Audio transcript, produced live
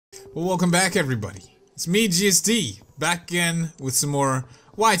Well, welcome back, everybody. It's me, GSD, back again with some more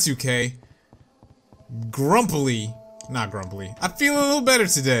Y2K. Not grumpily. I feel a little better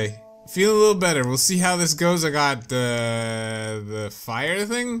today. Feel a little better. We'll see how this goes. I got the fire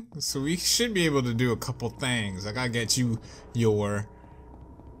thing, so we should be able to do a couple things. I gotta get you your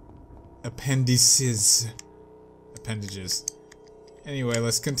appendages. Anyway,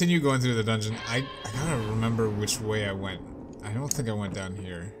 let's continue going through the dungeon. I gotta remember which way I went. I don't think I went down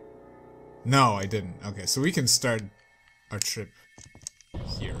here. No, I didn't. Okay, so we can start our trip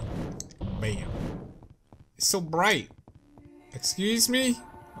here. Bam. It's so bright. Excuse me?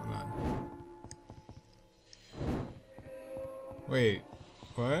 Hold on. Wait.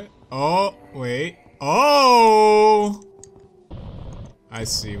 What? Oh, wait. Oh! I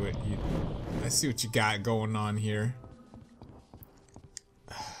see what you got going on here.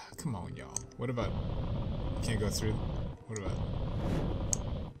 Come on, y'all. What about... Can't go through... What about...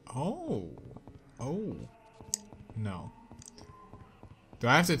 Oh. Oh. No. Do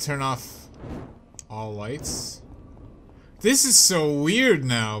I have to turn off all lights? This is so weird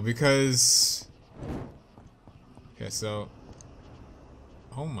now because... Okay, so...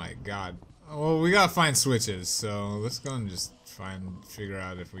 Oh my god. Well, we gotta find switches, so let's go and just figure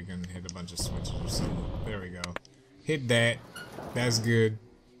out if we can hit a bunch of switches or something. There we go. Hit that. That's good.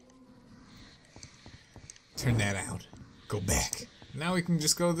 Turn that out. Go back. Now we can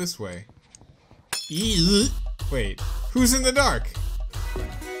just go this way. Wait, who's in the dark?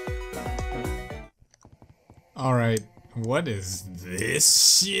 Alright, what is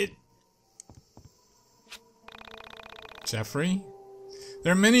this shit? Jeffrey?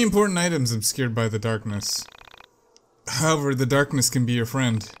 There are many important items obscured by the darkness. However, the darkness can be your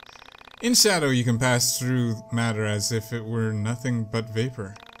friend. In shadow, you can pass through matter as if it were nothing but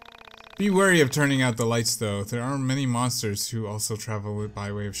vapor. Be wary of turning out the lights, though. There are many monsters who also travel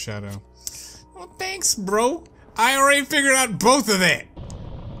by way of shadow. Well, thanks, bro. I already figured out both of that.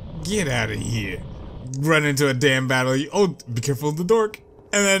 Get out of here. Run into a damn battle. Oh, be careful of the dork.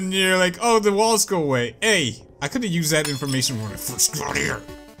 And then you're like, oh, the walls go away. Hey, I could have used that information when I first got here.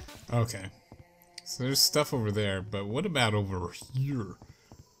 Okay. So there's stuff over there, but what about over here?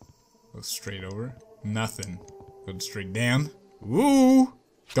 Go straight over. Nothing. Go straight down. Woo!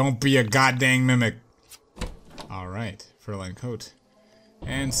 Don't be a goddamn mimic. Alright, fur-lined coat.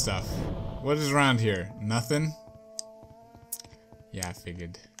 And stuff. What is around here? Nothing? Yeah, I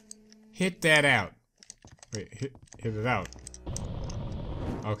figured. Hit that out. Wait, hit it out.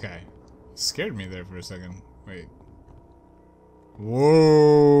 Okay. Scared me there for a second. Wait.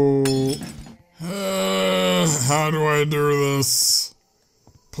 Whoa! How do I do this?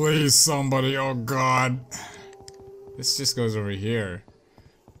 Please, somebody, oh god. This just goes over here.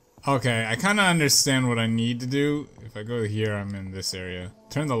 Okay, I kind of understand what I need to do. If I go here, I'm in this area.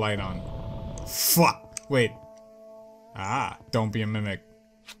 Turn the light on. Fuck! Wait. Ah, don't be a mimic.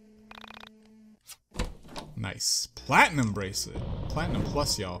 Nice. Platinum bracelet. Platinum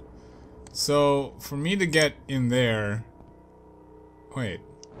plus, y'all. So, for me to get in there... Wait.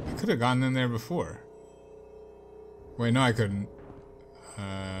 I could have gotten in there before. Wait, no I couldn't.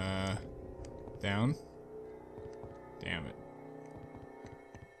 Down? Damn it.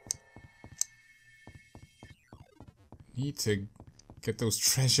 Need to get those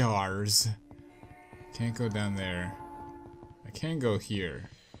treasures. Can't go down there. I can go here.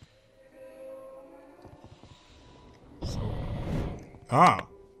 So,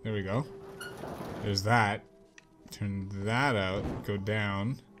 there we go. There's that. Turn that out. Go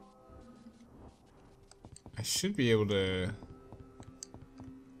down. I should be able to...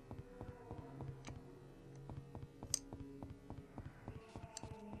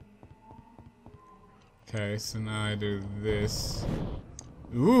 Okay, so now I do this.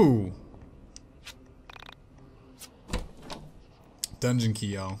 Ooh! Dungeon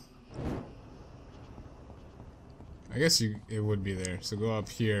key, y'all. I guess it would be there. So go up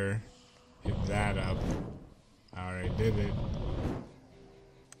here, hit that up. Alright, did it.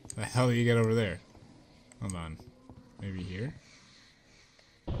 The hell do you get over there? Hold on. Maybe here?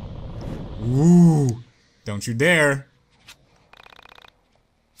 Ooh! Don't you dare!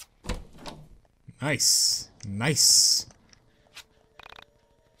 Nice. Nice.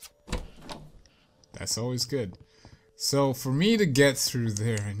 That's always good. So, for me to get through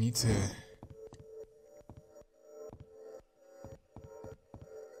there, I need to...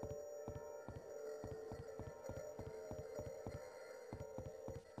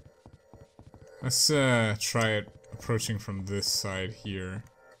 Let's try it approaching from this side here.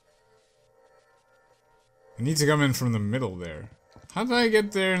 I need to come in from the middle there. How did I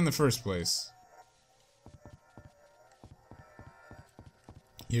get there in the first place?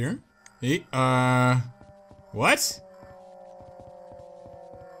 Here? Hey, what?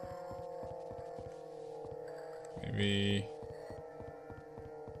 Maybe...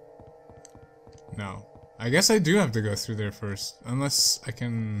 No. I guess I do have to go through there first. Unless I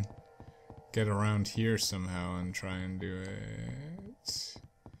can get around here somehow and try and do it.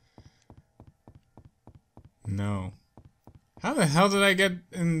 No. How the hell did I get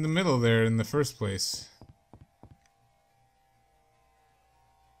in the middle there in the first place?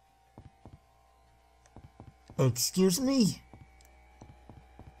 Excuse me?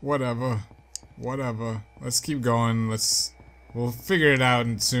 Whatever. Whatever. Let's keep going. We'll figure it out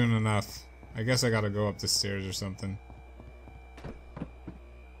soon enough. I guess I gotta go up the stairs or something.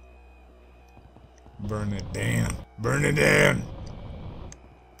 Burn it down. Burn it down!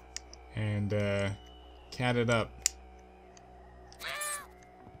 And, cat it up.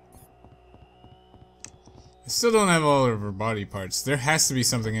 I still don't have all of her body parts. There has to be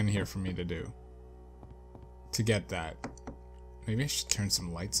something in here for me to do. To get that. Maybe I should turn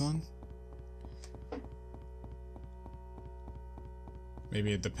some lights on?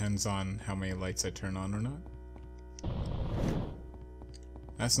 Maybe it depends on how many lights I turn on or not.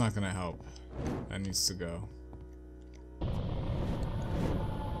 That's not gonna help. That needs to go.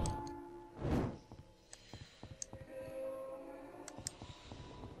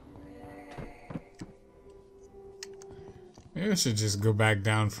 Maybe I should just go back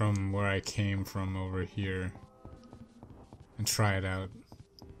down from where I came from over here and try it out.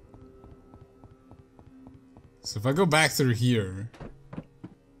 So if I go back through here...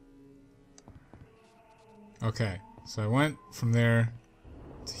 Okay, so I went from there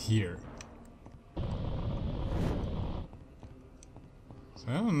to here. So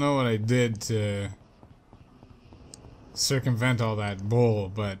I don't know what I did to circumvent all that bull,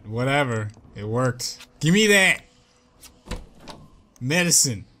 but whatever. It worked. Give me that!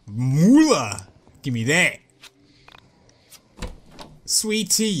 Medicine. Moolah! Give me that! Sweet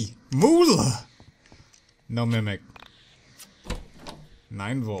tea. Moolah! No mimic.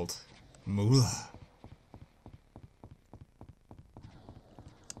 9 volt. Moolah.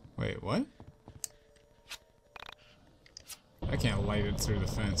 Wait, what? I can't light it through the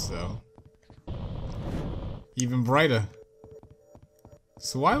fence, though. Even brighter.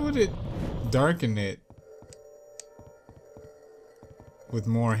 So why would it darken it with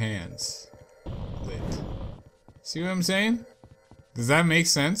more hands lit? See what I'm saying? Does that make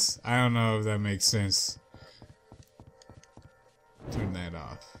sense? I don't know if that makes sense. Turn that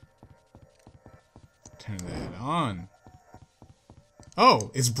off. Turn that on.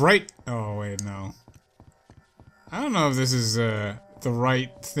 Oh, it's bright. Oh, wait, no. I don't know if this is the right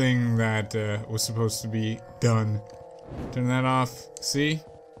thing that was supposed to be done. Turn that off. See?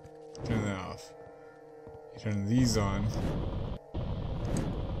 Turn that off. You turn these on.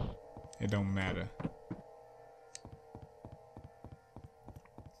 It don't matter.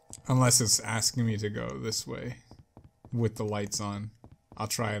 Unless it's asking me to go this way. With the lights on. I'll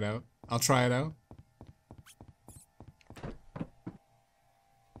try it out. I'll try it out.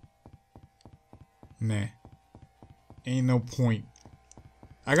 Nah. Ain't no point.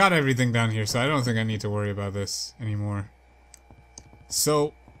 I got everything down here, so I don't think I need to worry about this anymore.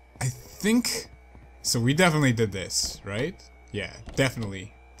 So, I think... So we definitely did this, right? Yeah,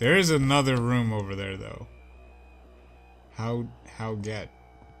 definitely. There is another room over there, though. How get?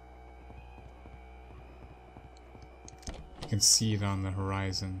 You can see it on the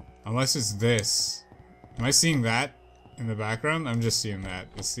horizon. Unless it's this. Am I seeing that in the background? I'm just seeing that.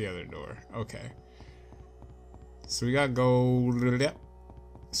 It's the other door. Okay. So we gotta go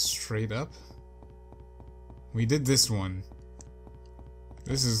straight up. We did this one.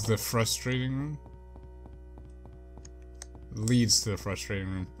 This is the frustrating room. Leads to the frustrating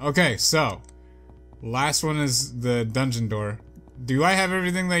room. Okay, so last one is the dungeon door. Do I have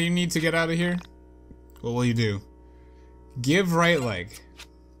everything that you need to get out of here? What will you do? Give right leg.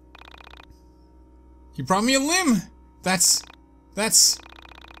 You brought me a limb! That's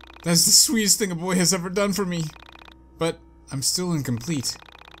the sweetest thing a boy has ever done for me. But I'm still incomplete.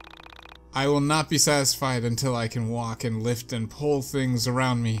 I will not be satisfied until I can walk and lift and pull things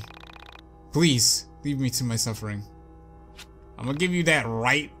around me. Please, leave me to my suffering. I'm gonna give you that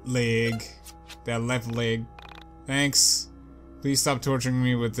right leg. That left leg. Thanks. Please stop torturing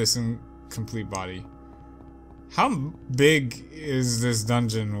me with this incomplete body. How big is this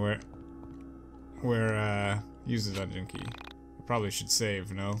dungeon where use the dungeon key? I probably should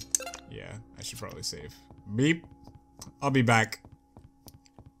save, no? Yeah, I should probably save. Beep. I'll be back.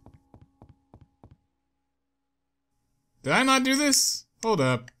 Did I not do this? Hold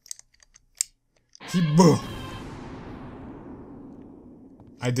up.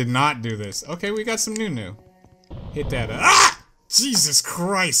 I did not do this. Okay, we got some new. Hit that. Ah! Jesus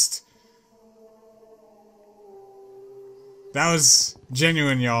Christ! That was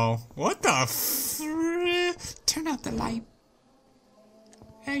genuine, y'all. What the Turn out the light.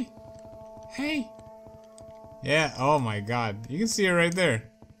 Hey. Hey. Yeah, oh my god. You can see it right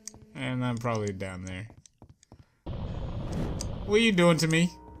there. And I'm probably down there. What are you doing to me?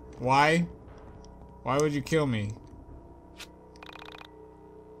 Why? Why would you kill me?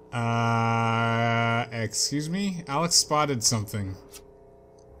 Excuse me? Alex spotted something.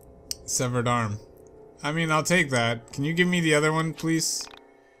 Severed arm. I mean, I'll take that. Can you give me the other one, please?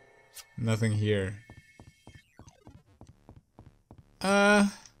 Nothing here.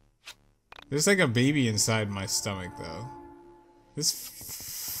 There's like a baby inside my stomach, though.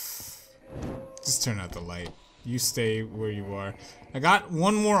 Just turn out the light. You stay where you are. I got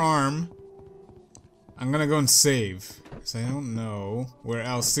one more arm. I'm gonna go and save. Because I don't know where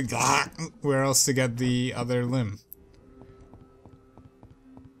else to get the other limb.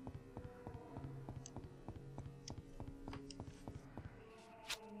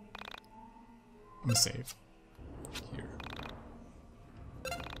 I'm gonna save. Here.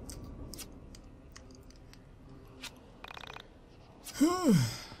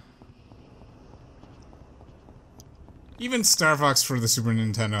 Even Star Fox for the Super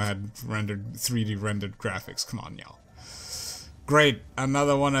Nintendo had 3D rendered graphics. Come on, y'all. Great,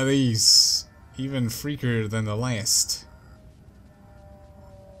 another one of these. Even freakier than the last.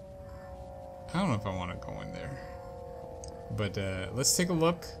 I don't know if I want to go in there. But let's take a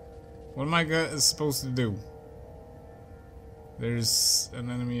look. What am I supposed to do? There's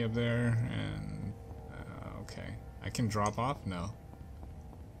an enemy up there, and okay. I can drop off? No.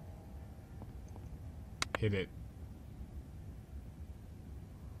 Hit it.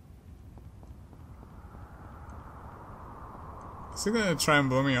 Is it gonna try and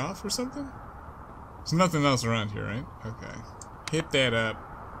blow me off or something? There's nothing else around here, right? Okay. Hit that up.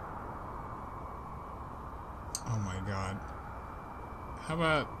 Oh my god. How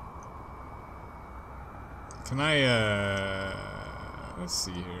about... Can I, let's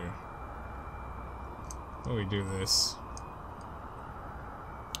see here. How do we do this?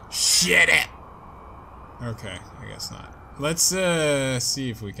 Shit it! Okay, I guess not. Let's, see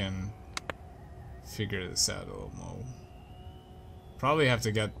if we can figure this out a little more. Probably have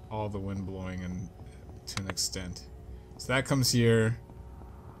to get all the wind blowing and to an extent. So that comes here.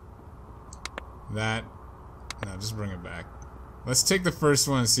 That. No, just bring it back. Let's take the first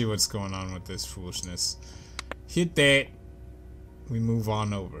one and see what's going on with this foolishness. Hit that. We move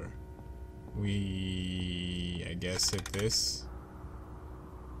on over. We, I guess, hit this.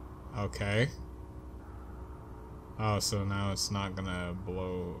 Okay. Oh, so now it's not gonna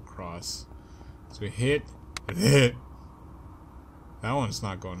blow across. So we hit. That one's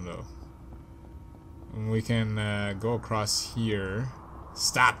not going though. And we can go across here.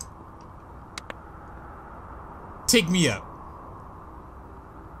 Stop! Take me up!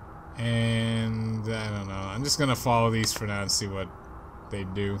 And I don't know. I'm just gonna follow these for now and see what they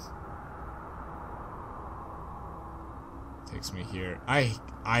do. Takes me here. I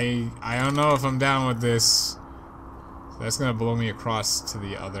don't know if I'm down with this. So that's gonna blow me across to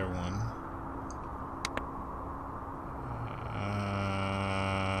the other one.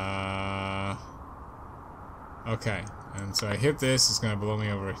 Okay, and so I hit this, it's gonna blow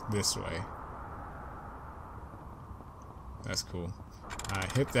me over this way. That's cool. I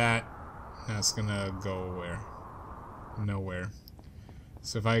hit that, now it's gonna go where? Nowhere.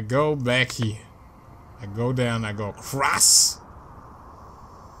 So if I go back here, I go down, I go across,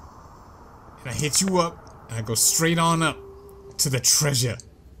 and I hit you up, and I go straight on up to the treasure.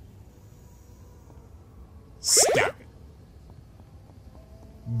 Stop it.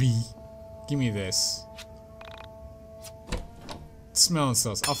 B. Give me this. Smelling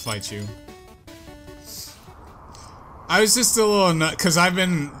sauce. I'll fight you. I was just a little nut because I've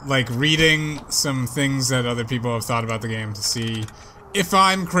been like reading some things that other people have thought about the game to see if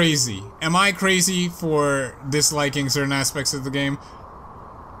I'm crazy. Am I crazy for disliking certain aspects of the game?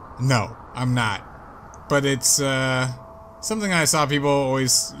 No, I'm not. But it's something I saw people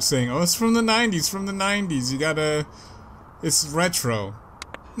always saying, "Oh, it's from the 90s, from the 90s. You gotta, it's retro."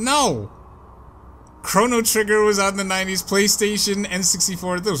 No. Chrono Trigger was out in the 90s, PlayStation,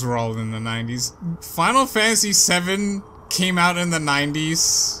 N64, those were all in the 90s. Final Fantasy VII came out in the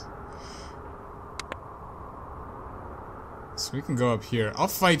 90s. So we can go up here. I'll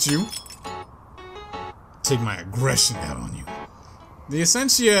fight you. Take my aggression out on you. The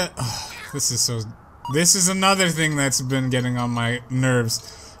Essentia... Oh, this is another thing that's been getting on my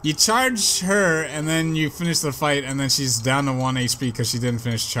nerves. You charge her, and then you finish the fight, and then she's down to 1 HP because she didn't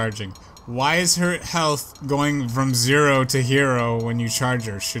finish charging. Why is her health going from 0 to hero when you charge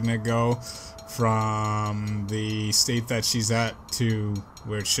her? Shouldn't it go from the state that she's at to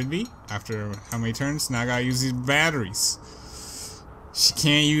where it should be? After how many turns? Now I gotta use these batteries. She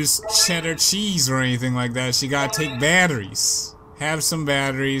can't use cheddar cheese or anything like that. She gotta take batteries. Have some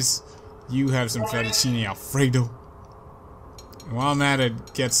batteries. You have some fettuccine alfredo. And while I'm at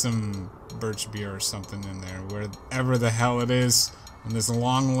it, get some birch beer or something in there, wherever the hell it is, on this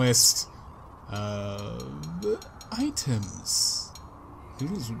long list of items.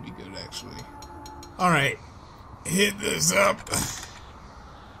 Noodles would be good, actually. Alright, hit this up.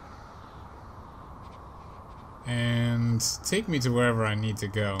 And take me to wherever I need to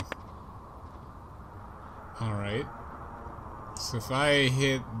go. Alright. So if I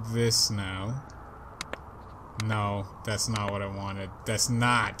hit this now... No, that's not what I wanted. That's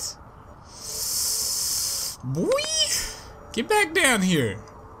not. Boy! Get back down here.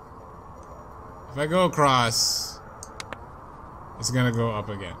 If I go across, it's gonna go up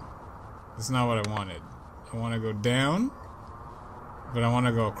again. That's not what I wanted. I want to go down, but I want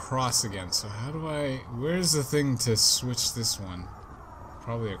to go across again. So how do I... Where's the thing to switch this one?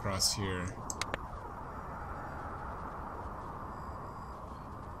 Probably across here.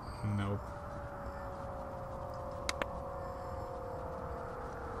 Nope.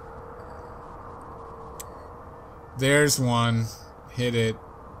 There's one. Hit it.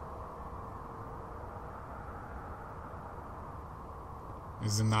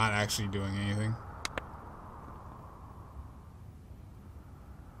 Is it not actually doing anything?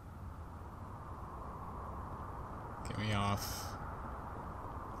 Get me off.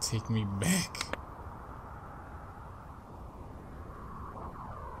 Take me back.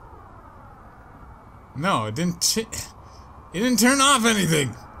 No, it didn't. It didn't turn off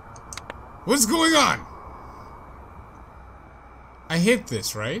anything. What's going on? I hit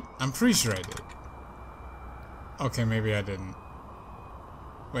this, right? I'm pretty sure I did. Okay, maybe I didn't.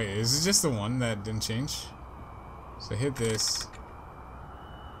 Wait, is it just the one that didn't change? So hit this.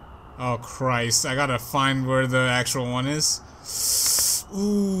 Oh Christ, I gotta find where the actual one is.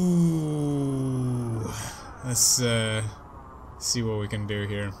 Ooh. Let's see what we can do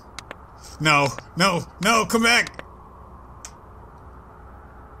here. No, no, no, come back!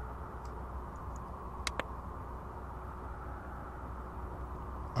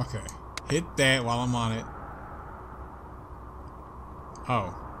 Okay, hit that while I'm on it.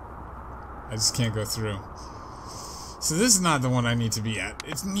 Oh. I just can't go through. So this is not the one I need to be at.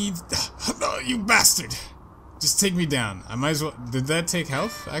 It needs... No, you bastard! Just take me down. I might as well... Did that take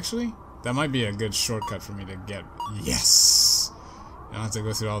health, actually? That might be a good shortcut for me to get... Yes! I don't have to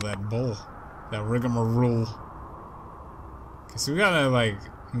go through all that bull. That rigmarole. Okay, so we gotta, like,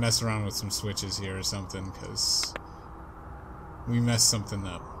 mess around with some switches here or something, because... we messed something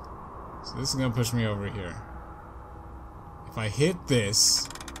up. So this is gonna push me over here. If I hit this...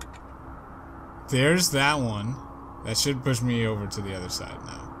 There's that one. That should push me over to the other side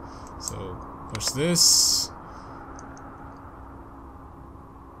now. So, push this.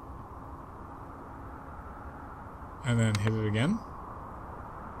 And then hit it again.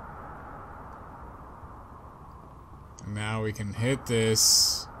 And now we can hit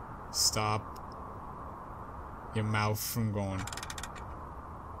this. Stop your mouth from going.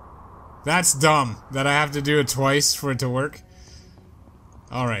 That's dumb that I have to do it twice for it to work.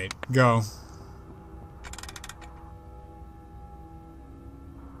 Alright, go.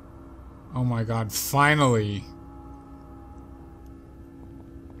 Oh my god, finally!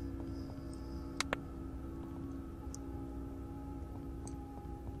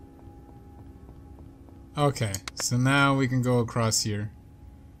 Okay, so now we can go across here.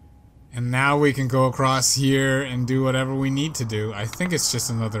 And now we can go across here and do whatever we need to do. I think it's just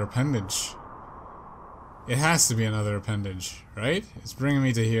another appendage. It has to be another appendage, right? It's bringing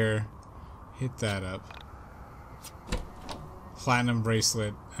me to here. Hit that up. Platinum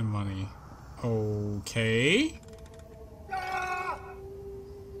bracelet and money. Okay.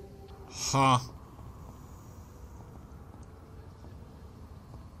 Huh.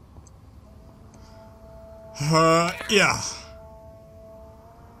 Yeah.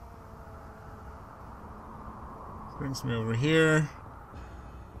 Brings me over here.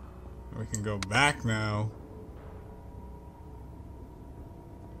 We can go back now.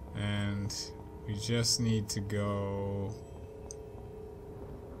 And we just need to go...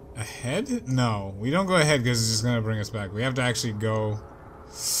 ahead? No, we don't go ahead because it's just gonna bring us back. We have to actually go...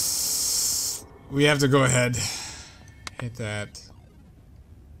 We have to go ahead. Hit that.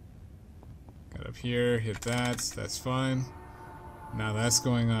 Got up here, hit that. That's fine. Now that's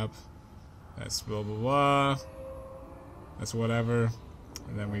going up. That's blah blah blah. That's whatever.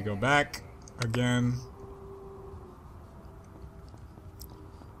 And then we go back again.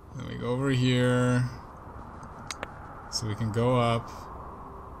 Then we go over here. So we can go up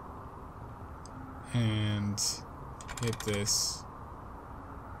and hit this.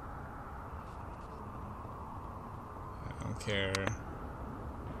 I don't care.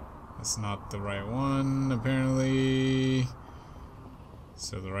 That's not the right one, apparently.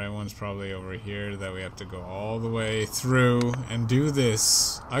 So the right one's probably over here that we have to go all the way through and do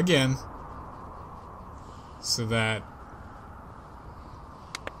this again. So that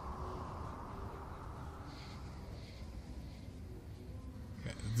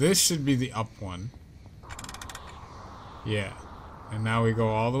this should be the up one. Yeah. And now we go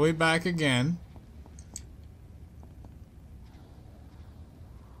all the way back again.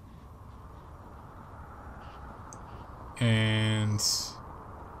 And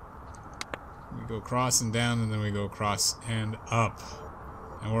we go across and down, and then we go across and up.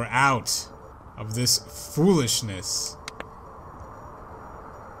 And we're out of this foolishness.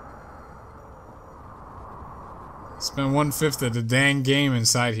 Spent 1/5 of the dang game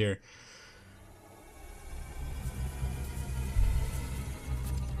inside here.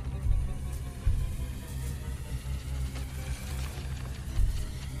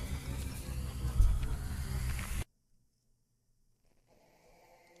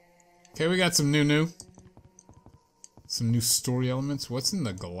 Okay, we got some new story elements. What's in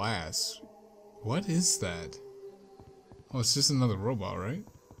the glass? What is that? Oh, it's just another robot, right?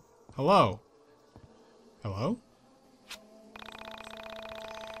 Hello? Hello?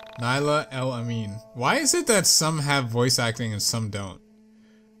 Nyla El Amin. Why is it that some have voice acting and some don't?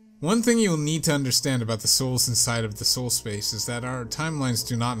 One thing you'll need to understand about the souls inside of the soul space is that our timelines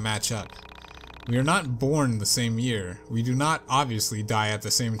do not match up. We are not born the same year. We do not obviously die at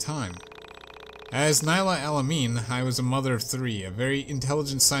the same time. As Nyla El Amin, I was a mother of 3, a very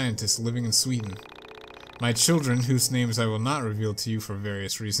intelligent scientist living in Sweden. My children, whose names I will not reveal to you for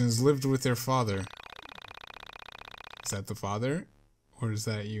various reasons, lived with their father. Is that the father? Or is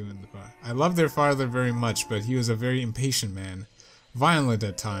that you and the father? I loved their father very much, but he was a very impatient man. Violent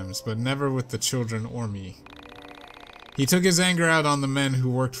at times, but never with the children or me. He took his anger out on the men who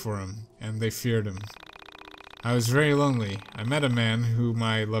worked for him, and they feared him. I was very lonely. I met a man whom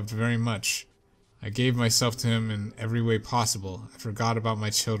I loved very much. I gave myself to him in every way possible. I forgot about my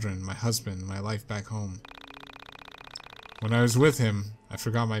children, my husband, my life back home. When I was with him, I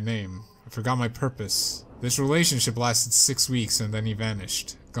forgot my name. I forgot my purpose. This relationship lasted 6 weeks and then he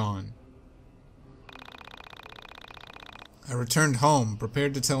vanished. Gone. I returned home,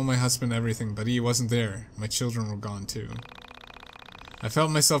 prepared to tell my husband everything, but he wasn't there. My children were gone too. I felt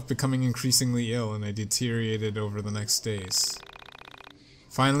myself becoming increasingly ill and I deteriorated over the next days.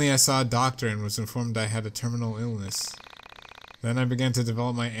 Finally, I saw a doctor and was informed I had a terminal illness. Then I began to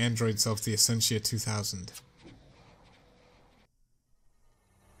develop my android self, the Essentia 2000.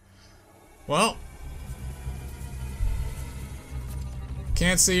 Well,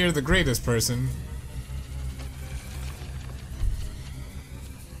 can't say you're the greatest person.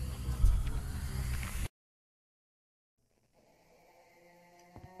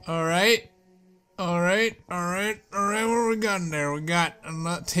 Alright. Alright, what we got in there? We got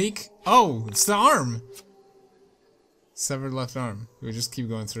a take. Oh, it's the arm! Severed left arm. Do we just keep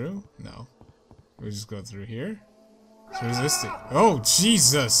going through? No. We just go through here? So where's this thing? Oh,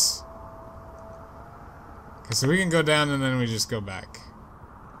 Jesus! Okay, so we can go down and then we just go back.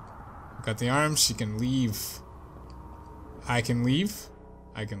 We've got the arm, she can leave. I can leave?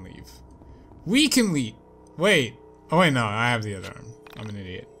 I can leave. We can leave! Wait! Oh wait, no, I have the other arm. I'm an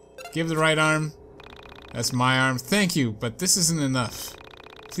idiot. Give the right arm. That's my arm. Thank you, but this isn't enough.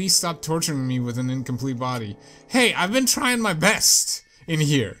 Please stop torturing me with an incomplete body. Hey, I've been trying my best in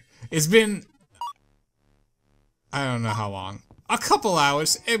here. It's been... I don't know how long. A couple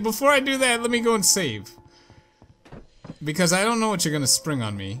hours. Hey, before I do that, let me go and save. Because I don't know what you're gonna spring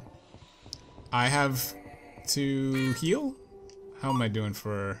on me. I have to heal? How am I doing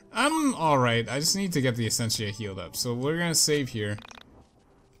for... I'm alright. I just need to get the Essentia healed up. So we're gonna save here.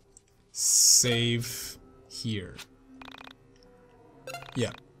 Save here.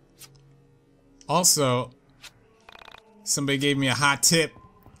 Yeah. Also, somebody gave me a hot tip.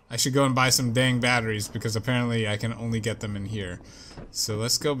 I should go and buy some dang batteries because apparently I can only get them in here. So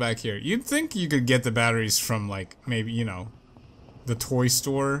let's go back here. You'd think you could get the batteries from, like, maybe, you know, the toy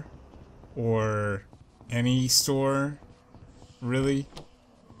store or any store. Really?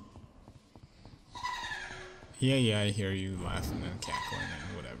 Yeah, I hear you laughing and cackling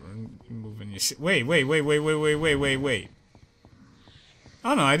and whatever. Moving your shit. Wait.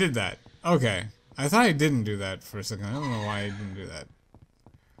 Oh no, I did that. Okay. I thought I didn't do that for a second. I don't know why I didn't do that.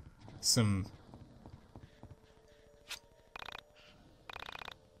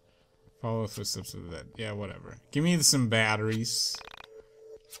 Follow the footsteps of the dead. Yeah, whatever. Give me some batteries.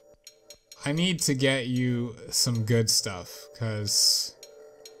 I need to get you some good stuff, because...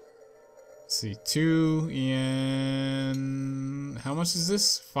 Let's see, 2 and... How much is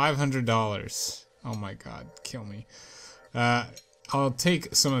this? $500. Oh my god, kill me. I'll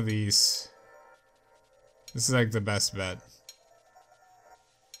take some of these. This is like the best bet.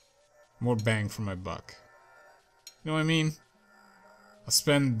 More bang for my buck. You know what I mean? I'll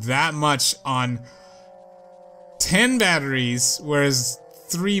spend that much on 10 batteries, whereas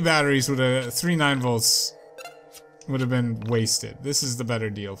 3 batteries would have 3 9-volts would have been wasted. This is the better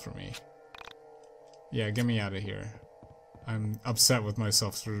deal for me. Yeah, get me out of here. I'm upset with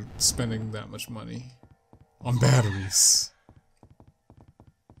myself for spending that much money on batteries.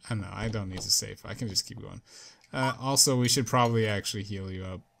 I know, I don't need to save. I can just keep going. Also, we should probably actually heal you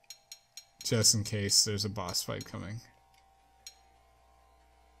up, just in case there's a boss fight coming.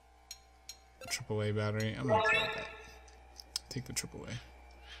 AAA battery. I'm okay with that. Take the AAA.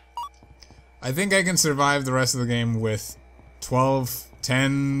 I think I can survive the rest of the game with 12,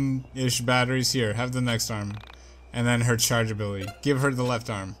 10-ish batteries. Here, have the next arm. And then her charge ability. Give her the left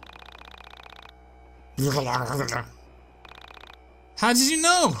arm. How did you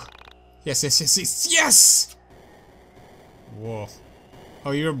know? Yes, yes, yes, yes, yes! Whoa.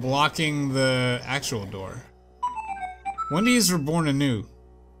 Oh, you're blocking the actual door. Wendy is reborn anew.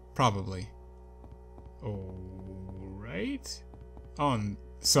 Probably. Alright. Oh,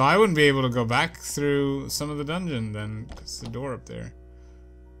 so I wouldn't be able to go back through some of the dungeon then. It's the door up there.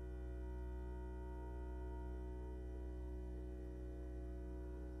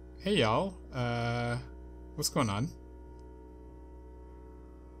 Hey y'all. What's going on?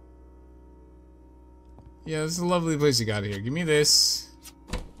 Yeah, this is a lovely place you got here. Give me this.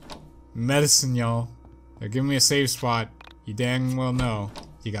 Medicine, y'all. They're giving me a save spot. You dang well know.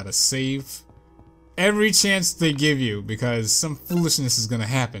 You gotta save every chance they give you, because some foolishness is gonna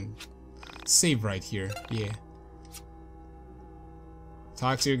happen. Save right here. Yeah.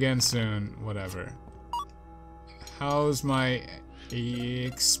 Talk to you again soon. Whatever. How's my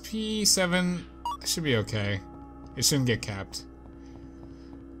XP? 7? Should be okay. It shouldn't get capped.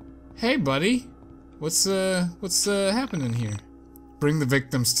 Hey, buddy. What's happening here? Bring the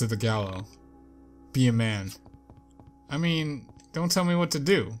victims to the gallows. Be a man. I mean, don't tell me what to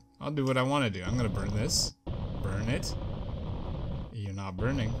do. I'll do what I want to do. I'm gonna burn this. Burn it. You're not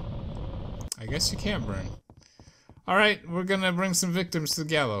burning. I guess you can't burn. Alright, we're gonna bring some victims to the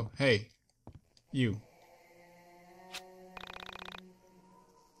gallows. Hey. You.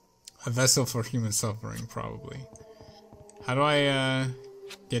 A vessel for human suffering, probably. How do I,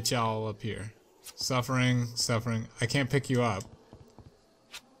 get y'all up here? Suffering, suffering. I can't pick you up.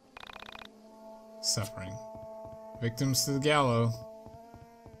 Suffering. Victims to the gallows.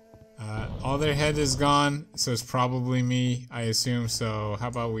 All their head is gone, so it's probably me, I assume, so how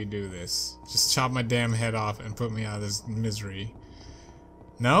about we do this? Just chop my damn head off and put me out of this misery.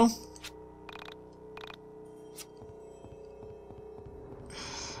 No?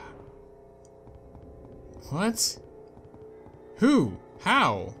 What? Who?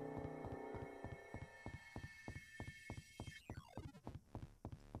 How?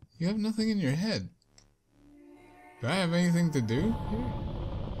 You have nothing in your head. Do I have anything to do here?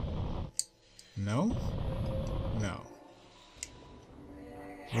 No? No.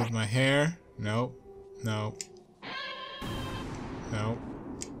 With my hair? Nope. Nope. Nope.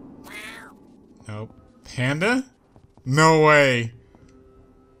 Nope. Panda? No way!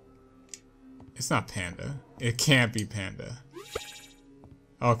 It's not Panda. It can't be Panda.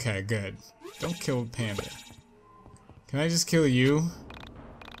 Okay, good. Don't kill Panda. Can I just kill you?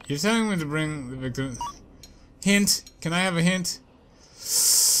 You're telling me to bring the victim... Hint! Can I have a hint?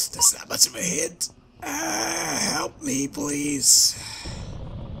 That's not much of a hint. Help me, please.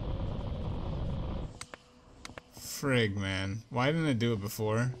 Frig, man. Why didn't it do it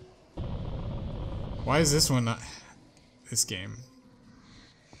before? Why is this one not... This game.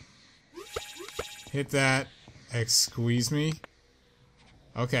 Hit that. Squeeze me.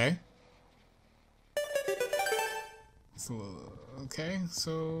 Okay. Okay,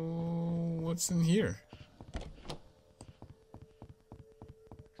 so... What's in here?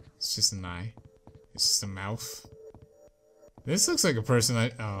 It's just an eye. It's just a mouth. This looks like a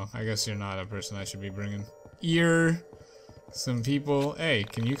person oh, I guess you're not a person I should be bringing. Ear. Some people. Hey,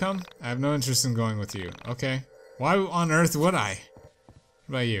 can you come? I have no interest in going with you. Okay. Why on earth would I? What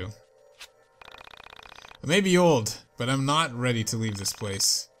about you? I may be old, but I'm not ready to leave this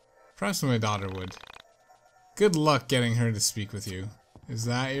place. Perhaps my daughter would. Good luck getting her to speak with you. Is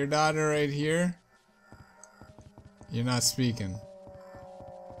that your daughter right here? You're not speaking.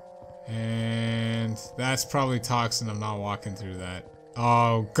 And that's probably toxin. I'm not walking through that.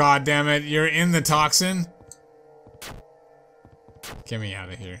 Oh, god damn it. You're in the toxin? Get me out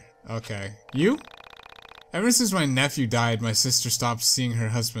of here. Okay. You? Ever since my nephew died, my sister stopped seeing her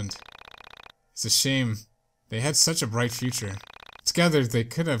husband. It's a shame. They had such a bright future. Together, they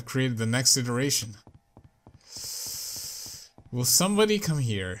could have created the next iteration. Will somebody come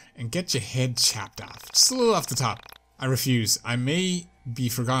here and get your head chopped off? Just a little off the top. I refuse. I may be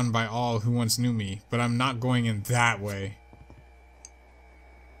forgotten by all who once knew me, but I'm not going in that way.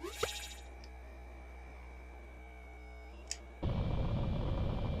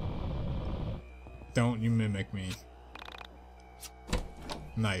 Don't you mimic me.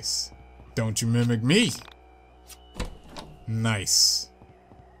 Nice. Don't you mimic me. Nice.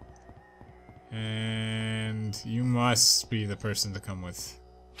 And you must be the person to come with.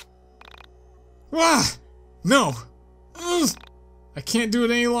 Ah! No! Ugh! I can't do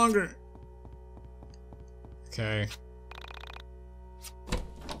it any longer. Okay.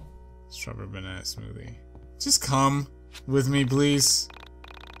 Strawberry banana smoothie. Just come with me, please.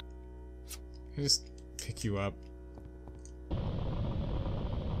 I just pick you up.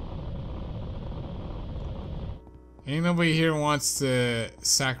 Ain't nobody here wants to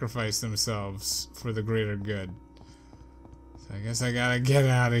sacrifice themselves for the greater good. So I guess I gotta get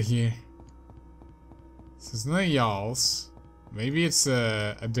out of here. This is none of y'all's. Maybe it's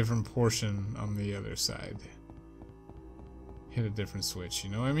a different portion on the other side. Hit a different switch, you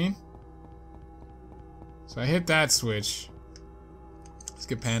know what I mean? So I hit that switch. Let's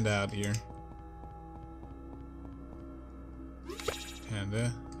get Panda out here.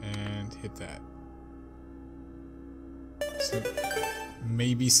 Panda, and hit that. So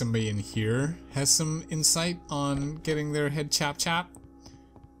maybe somebody in here has some insight on getting their head chop.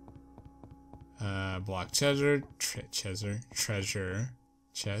 Block treasure, treasure,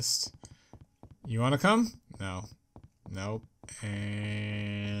 chest. You wanna come? No. Nope.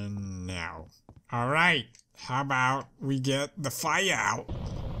 And now. Alright, how about we get the fire out?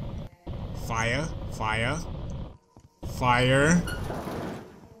 Fire, fire, fire.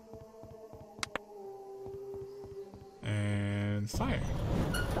 And fire.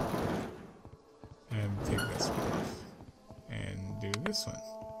 And take this one off. And do this one.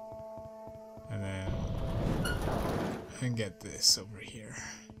 And then and get this over here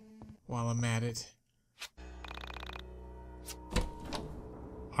while I'm at it.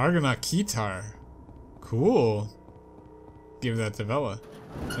 Argonaut Keytar. Cool. Give that to Vela.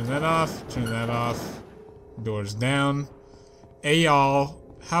 Turn that off. Turn that off. Doors down. Hey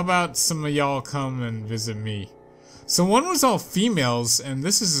y'all. How about some of y'all come and visit me? So one was all females and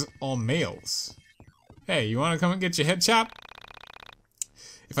this is all males. Hey, you wanna come and get your head chopped?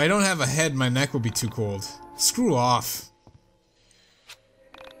 If I don't have a head, my neck will be too cold. Screw off.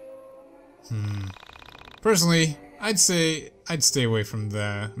 Personally, I'd say I'd stay away from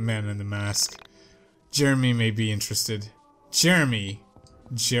the man in the mask. Jeremy may be interested. Jeremy?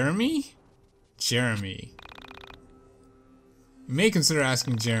 Jeremy? Jeremy. You may consider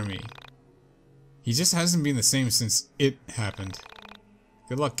asking Jeremy. He just hasn't been the same since it happened.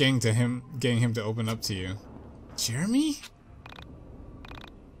 Good luck getting him to open up to you. Jeremy?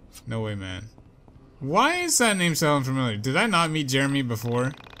 No way, man. Why is that name sound familiar? Did I not meet Jeremy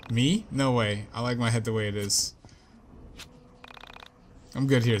before? Me? No way. I like my head the way it is. I'm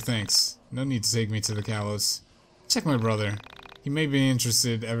good here, thanks. No need to take me to the gallows. Check my brother. He may be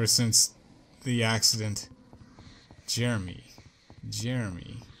interested ever since the accident. Jeremy.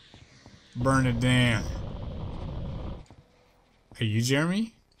 Jeremy. Burn it down. Are you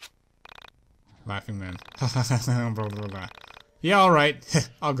Jeremy? Laughing man. Blah, blah, blah. Yeah, alright.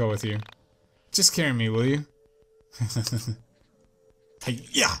 I'll go with you. Just carry me, will you? Hey,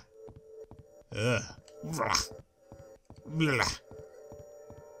 yeah. Ugh. Blah. Blah.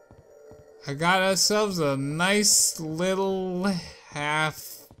 I got ourselves a nice little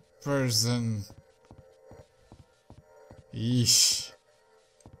half person. Yeesh.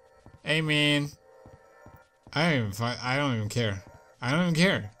 Hey man. I don't even care. I don't even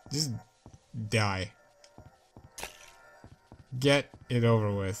care. Just die. Get it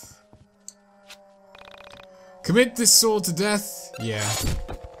over with. Commit this soul to death? Yeah.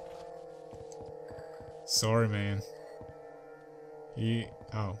 Sorry, man.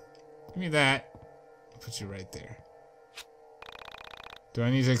 Oh. Give me that. I'll put you right there. Do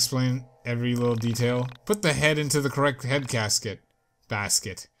I need to explain every little detail? Put the head into the correct head casket.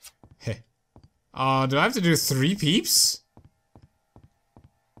 Basket. Heh. Do I have to do 3 peeps?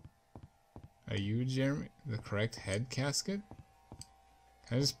 Are you Jeremy? The correct head casket?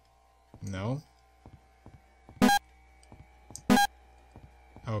 Can I just... No.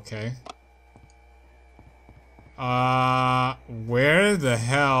 Okay. Where the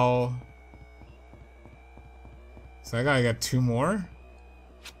hell? So I gotta get 2 more?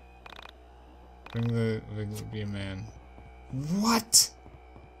 Bring the be a man. What?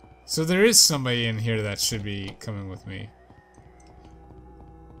 So there is somebody in here that should be coming with me.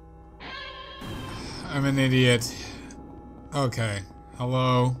 I'm an idiot. Okay.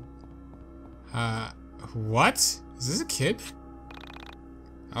 Hello. What? Is this a kid?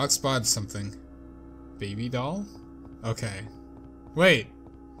 Alex spotted something. Baby doll? Okay. Wait.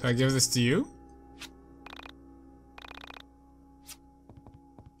 Do I give this to you?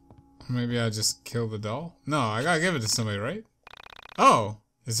 Or maybe I just kill the doll? No, I gotta give it to somebody, right? Oh!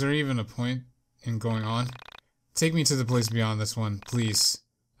 Is there even a point in going on? Take me to the place beyond this one, please.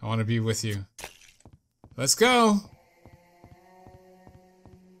 I want to be with you. Let's go!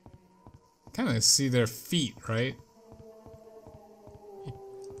 Kinda see their feet, right?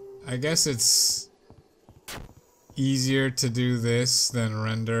 I guess it's easier to do this than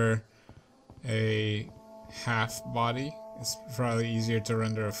render a half body. It's probably easier to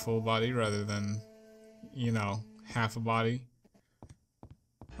render a full body rather than, you know, half a body.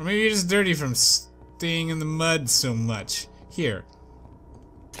 Or maybe you're just dirty from staying in the mud so much. Here.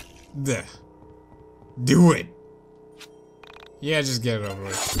 Do it! Yeah, just get it over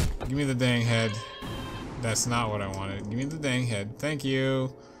with. Give me the dang head. That's not what I wanted. Give me the dang head. Thank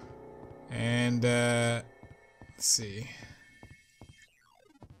you. And, let's see.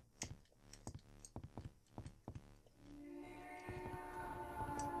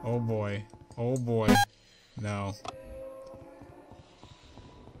 Oh boy. Oh boy. No.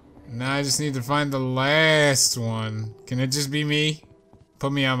 Now I just need to find the last one. Can it just be me?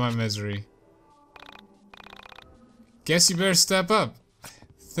 Put me out of my misery. Guess you better step up.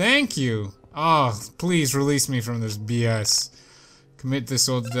 Thank you. Oh, please release me from this BS. Commit this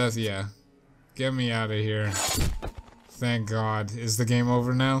soul to death, yeah. Get me out of here. Thank God. Is the game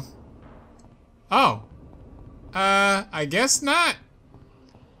over now? Oh. I guess not.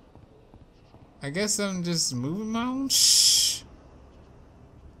 I guess I'm just moving my own shh.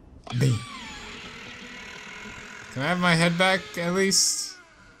 B. Can I have my head back at least?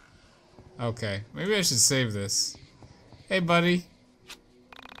 Okay. Maybe I should save this. Hey, buddy.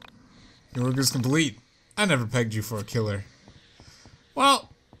 Your work is complete. I never pegged you for a killer.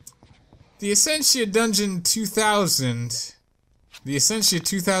 Well, the Essentia Dungeon 2000... The Essentia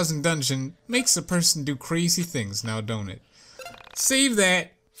 2000 dungeon makes a person do crazy things now, don't it? Save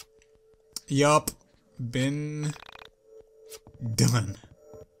that. Yup. Been... done.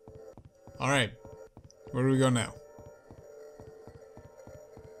 Alright. Where do we go now?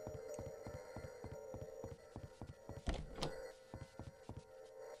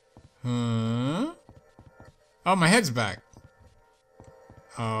 Huh? Oh, my head's back.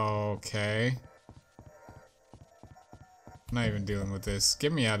 Okay. I'm not even dealing with this.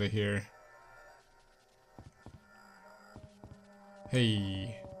 Get me out of here.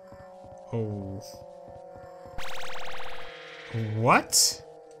 Hey. Oh. What?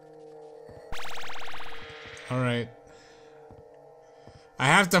 Alright. I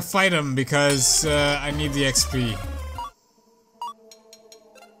have to fight him because I need the XP.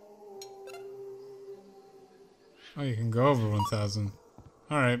 Oh, you can go over 1,000.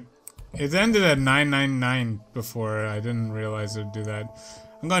 Alright. It ended at 999 before. I didn't realize it would do that.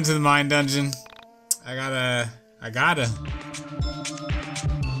 I'm going to the mine dungeon. I gotta.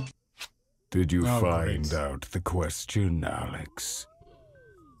 Did you find out the question, Alex?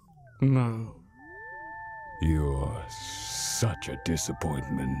 No. You're such a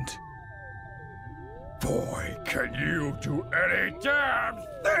disappointment. Boy, can you do any damn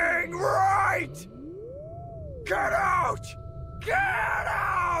thing right! Get out! Get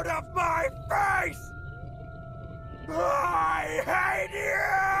out of my face! I hate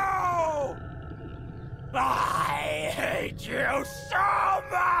you! I hate you so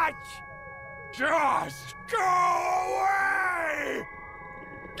much! Just go away!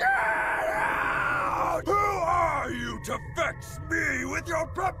 Get out! Who are you to vex me with your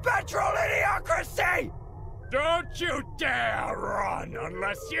perpetual idiocracy? Don't you dare run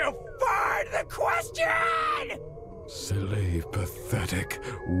unless you find the question! Silly, pathetic,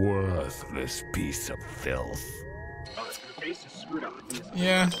 worthless piece of filth.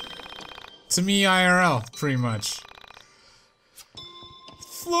 Yeah. To me, IRL, pretty much.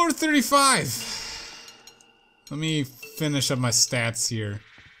 Floor 35! Let me finish up my stats here.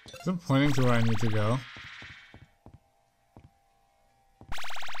 Is it pointing to where I need to go?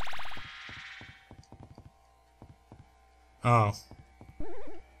 Oh.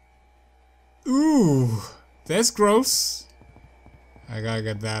 Ooh, that's gross. I gotta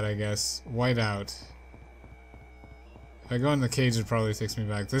get that, I guess. White out. If I go in the cage, it probably takes me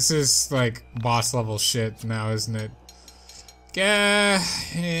back. This is like boss level shit now, isn't it? Yeah.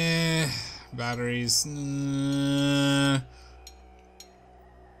 Batteries. We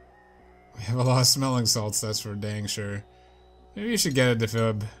have a lot of smelling salts, that's for dang sure. Maybe you should get a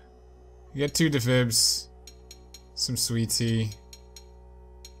defib. Get 2 defibs. Some sweet tea.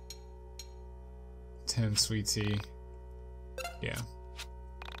 10 sweet tea. Yeah.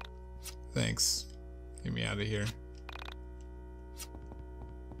 Thanks. Get me out of here.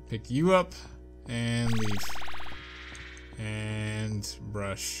 Pick you up and leave. And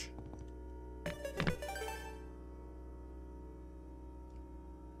brush.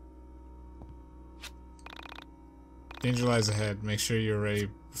 Danger lies ahead. Make sure you're ready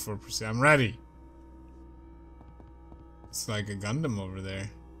before proceed. I'm ready. It's like a Gundam over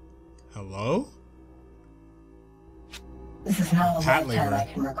there. Hello? This is not a lifetime I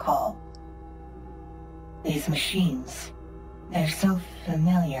can recall. These machines, they're so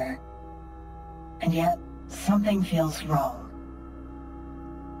familiar. And yet, something feels wrong.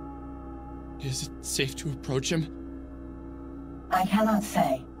 Is it safe to approach him? I cannot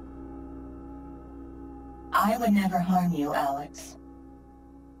say. I would never harm you, Alex.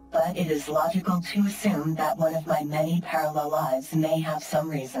 But it is logical to assume that one of my many parallel lives may have some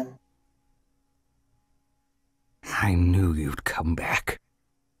reason. I knew you'd come back.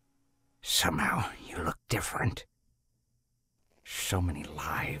 Somehow, you look different. So many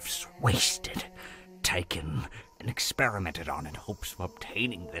lives wasted, taken, and experimented on in hopes of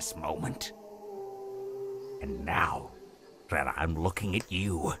obtaining this moment. And now that I'm looking at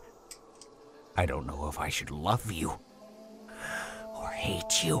you, I don't know if I should love you or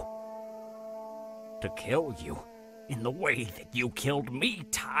hate you. To kill you in the way that you killed me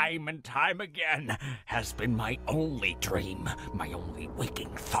time and time again has been my only dream, my only waking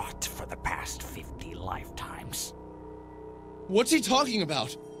thought for the past 50 lifetimes. What's he talking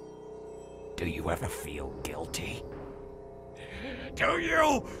about? Do you ever feel guilty? Do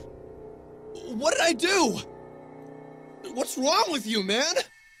you? What did I do? What's wrong with you, man?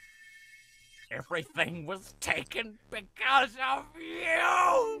 Everything was taken because of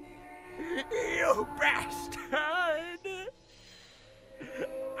you! You bastard!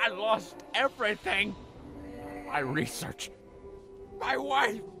 I lost everything. My research. My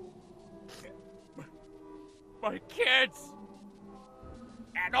wife. My kids.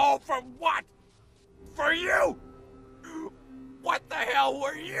 And all for what? For you! What the hell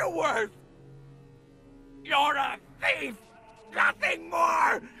were you worth? You're a thief! Nothing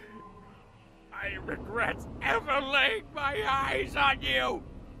more! I regret ever laying my eyes on you!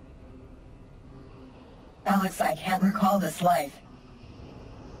 Alex, I can't recall this life.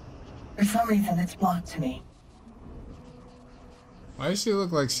 For some reason, it's blocked to me. Why does she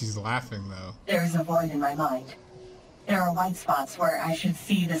look like she's laughing, though? There is a void in my mind. There are white spots where I should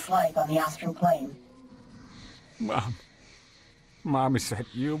see this life on the astral plane. Mom, is that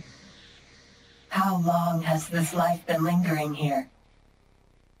you? How long has this life been lingering here?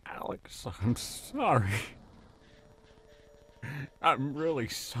 Alex, I'm sorry. I'm really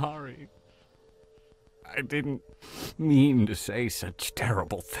sorry. I didn't mean to say such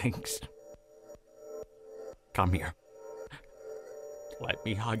terrible things. Come here. Let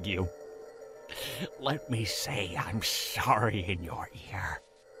me hug you. Let me say I'm sorry in your ear.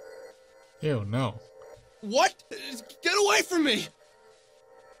 Ew, no. What? Get away from me!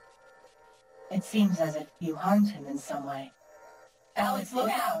 It seems as if you harmed him in some way. Alex, look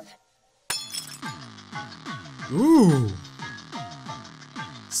out! Ooh.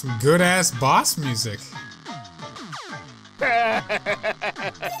 Some good-ass boss music.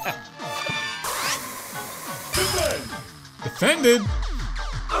 Defended?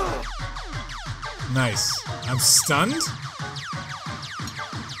 Nice. I'm stunned?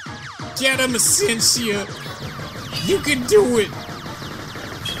 Get him, Essentia! You can do it!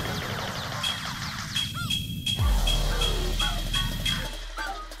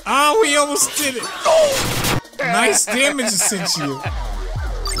 Ah, we almost did it! Nice damage, Essentia!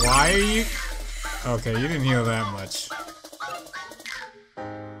 Why are you... Okay, you didn't heal that much.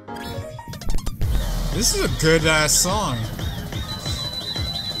 This is a good-ass song.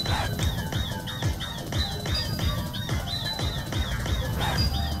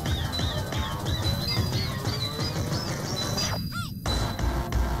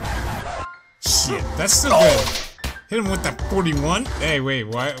 Shit, that's still good. Hit him with that 41. Hey, wait,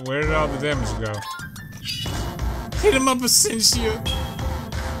 what? Where did all the damage go? Hit him up, Essentia.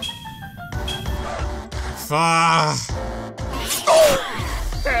 Fuck.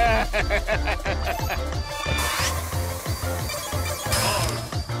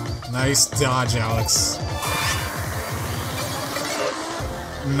 Nice dodge, Alex.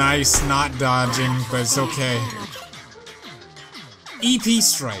 Nice not dodging, but it's okay. EP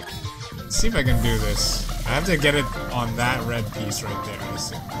strike. Let's see if I can do this. I have to get it on that red piece right there. I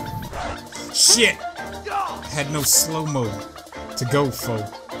see. Shit! Had no slow-mo to go for.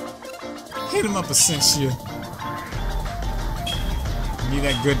 Hit him up, Essentia. Need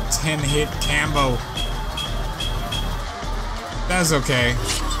that good 10-hit combo. That's okay.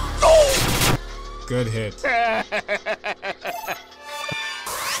 Good hit.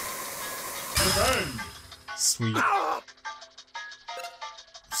 Sweet.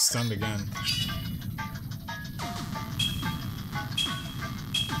 Stunned again.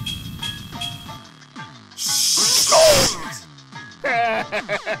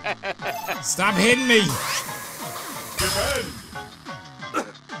 Stop hitting me!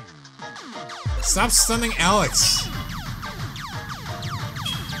 Stop stunning Alex!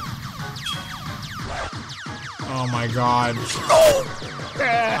 Oh my god.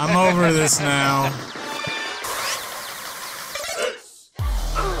 I'm over this now.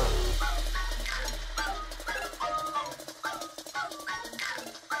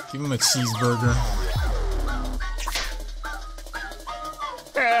 Give him a cheeseburger.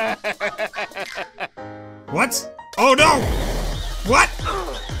 What? Oh no! What?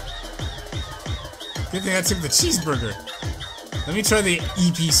 Good thing I took the cheeseburger. Let me try the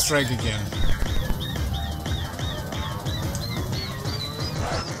EP strike again.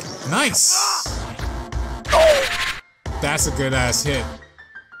 Nice! That's a good ass hit.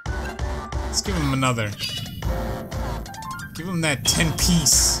 Let's give him another. Give him that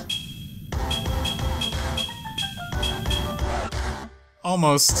 10-piece.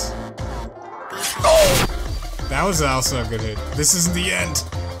 Almost. That was also a good hit. This isn't the end.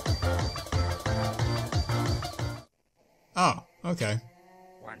 Oh, okay.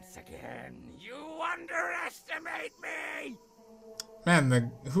 Once again, you underestimate me!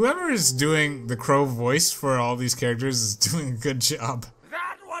 Man, whoever is doing the Crow voice for all these characters is doing a good job.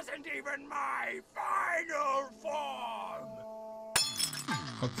 That wasn't even my final form!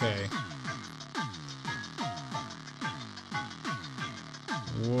 Okay.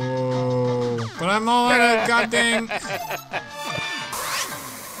 Whoa. But I'm all out of goddamn.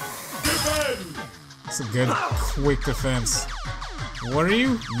 It's a good, quick defense. What are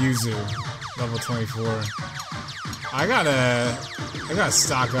you? Yuzu. Level 24. I gotta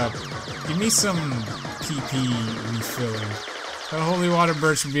stock up. Give me some PP refilling. Got holy water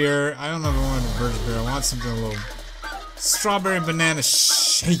birch beer. I don't know if I want a birch beer. I want something a little strawberry banana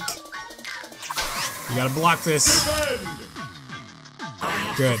shake. You gotta block this.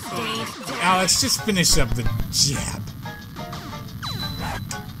 Good. Alex, just finish up the jab.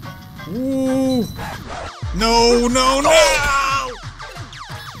 Ooh. No, no, no!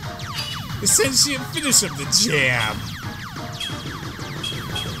 Essentially, finish up the jab.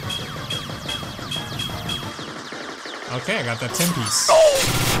 Okay, I got that 10-piece.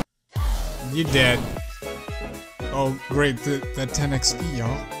 You're dead. Oh, great. That 10 XP,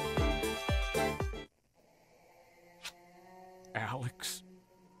 y'all. Alex.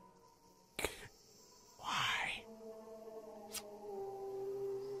 Why?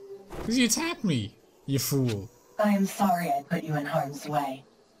 Because you attacked me, you fool. I am sorry I put you in harm's way.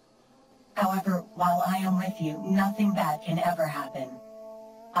 However, while I am with you, nothing bad can ever happen.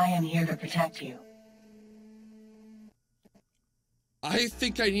 I am here to protect you. I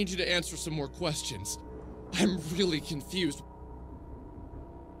think I need you to answer some more questions. I'm really confused.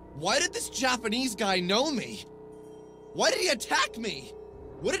 Why did this Japanese guy know me? Why did he attack me?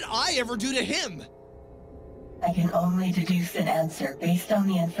 What did I ever do to him? I can only deduce an answer based on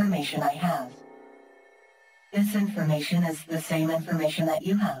the information I have. This information is the same information that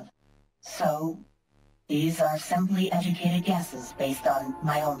you have. So, these are simply educated guesses based on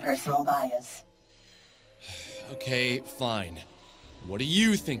my own personal bias. Okay, fine. What do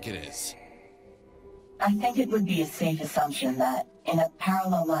you think it is? I think it would be a safe assumption that, in a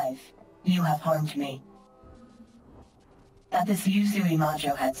parallel life, you have harmed me. That this Yuzui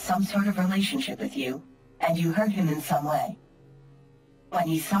Majo had some sort of relationship with you, and you hurt him in some way. When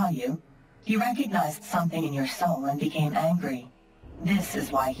he saw you, he recognized something in your soul and became angry. This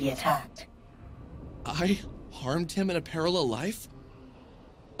is why he attacked. I harmed him in a parallel life?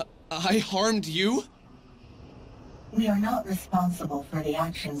 I harmed you? We are not responsible for the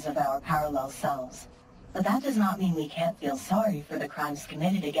actions of our parallel selves. But that does not mean we can't feel sorry for the crimes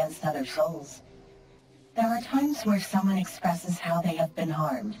committed against other souls. There are times where someone expresses how they have been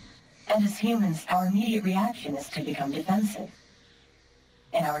harmed, and as humans, our immediate reaction is to become defensive.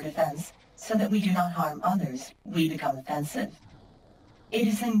 In our defense, so that we do not harm others, we become offensive. It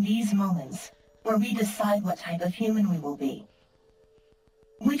is in these moments where we decide what type of human we will be.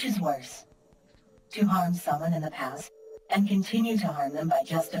 Which is worse? To harm someone in the past and continue to harm them by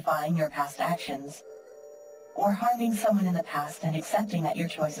justifying your past actions, or harming someone in the past and accepting that your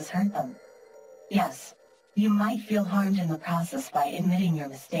choices hurt them? Yes, you might feel harmed in the process by admitting your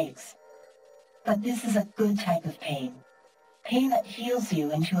mistakes. But this is a good type of pain. Pain that heals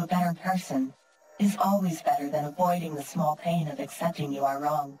you into a better person is always better than avoiding the small pain of accepting you are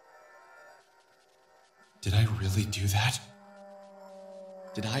wrong. Did I really do that?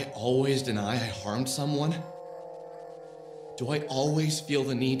 Did I always deny I harmed someone? Do I always feel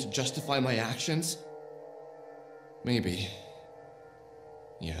the need to justify my actions? Maybe.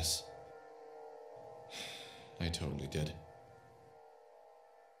 Yes. I totally did.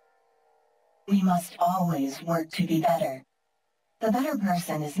 We must always work to be better. The better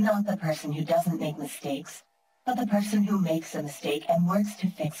person is not the person who doesn't make mistakes, but the person who makes a mistake and works to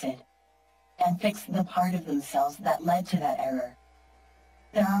fix it, and fix the part of themselves that led to that error.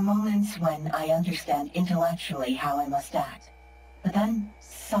 There are moments when I understand intellectually how I must act, but then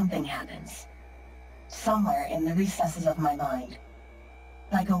something happens. Somewhere in the recesses of my mind,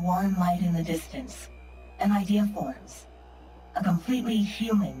 like a warm light in the distance, an idea forms. A completely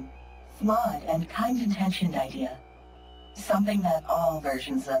human, flawed, and kind-intentioned idea. Something that all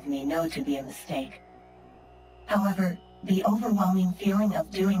versions of me know to be a mistake. However, the overwhelming feeling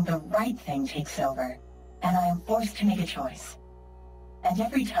of doing the right thing takes over, and I am forced to make a choice. And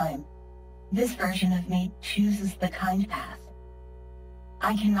every time, this version of me chooses the kind path.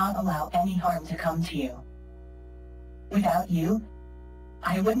 I cannot allow any harm to come to you. Without you,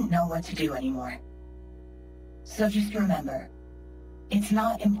 I wouldn't know what to do anymore. So just remember, it's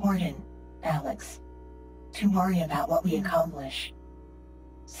not important, Alex, to worry about what we accomplish.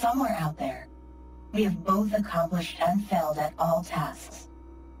 Somewhere out there, we have both accomplished and failed at all tasks.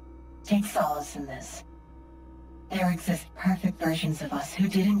 Take solace in this. There exist perfect versions of us who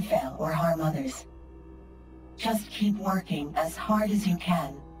didn't fail or harm others. Just keep working as hard as you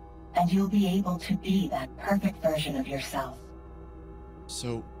can, and you'll be able to be that perfect version of yourself.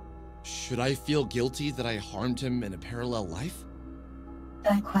 So, should I feel guilty that I harmed him in a parallel life?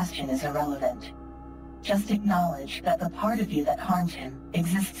 That question is irrelevant. Just acknowledge that the part of you that harmed him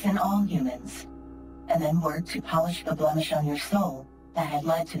exists in all humans, and then work to polish the blemish on your soul that had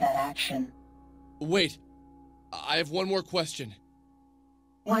led to that action. Wait, I have one more question.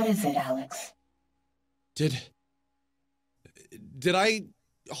 What is it, Alex? Did I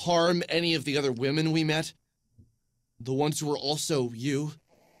harm any of the other women we met? The ones who were also you?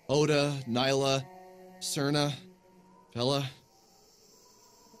 Oda, Nyla, Serna, Bella?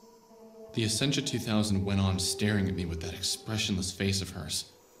 The Essentia 2000 went on staring at me with that expressionless face of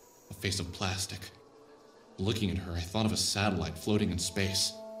hers. A face of plastic. Looking at her, I thought of a satellite floating in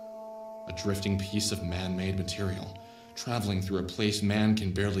space. A drifting piece of man-made material, traveling through a place man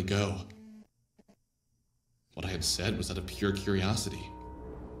can barely go. What I had said was out of pure curiosity.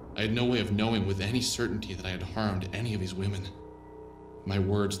 I had no way of knowing with any certainty that I had harmed any of these women. My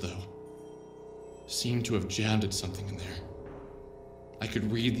words, though, seemed to have jabbed at something in there. I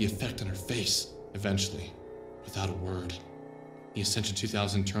could read the effect on her face, eventually, without a word. The Ascension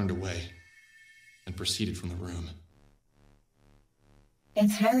 2000 turned away and proceeded from the room.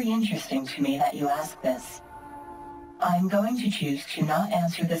 It's very interesting to me that you ask this. I'm going to choose to not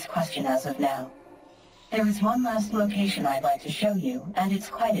answer this question as of now. There is one last location I'd like to show you, and it's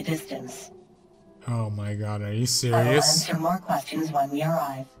quite a distance. Oh my god, are you I will serious? answer more questions when we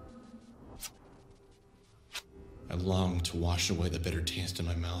arrive. I longed to wash away the bitter taste in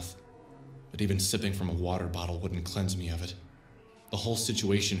my mouth, but even sipping from a water bottle wouldn't cleanse me of it. The whole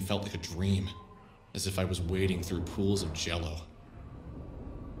situation felt like a dream, as if I was wading through pools of jello.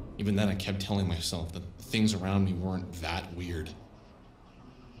 Even then, I kept telling myself that the things around me weren't that weird.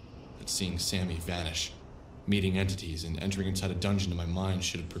 That seeing Sammy vanish, meeting entities, and entering inside a dungeon in my mind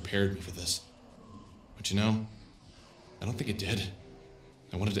should have prepared me for this. But you know, I don't think it did.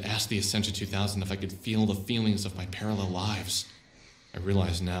 I wanted to ask the Ascension 2000 if I could feel the feelings of my parallel lives. I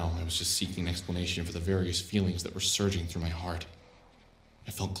realized now I was just seeking an explanation for the various feelings that were surging through my heart.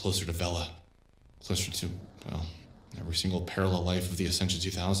 I felt closer to Vela, closer to, well, every single parallel life of the Ascension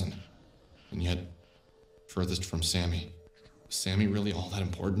 2000. And yet, furthest from Sammy. Was Sammy really all that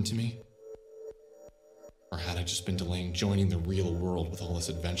important to me? Or had I just been delaying joining the real world with all this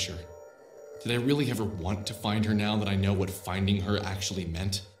adventure? Did I really ever want to find her now that I know what finding her actually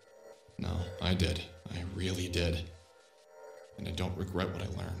meant? No, I did. I really did. And I don't regret what I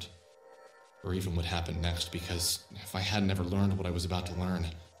learned. Or even what happened next, because if I had never learned what I was about to learn,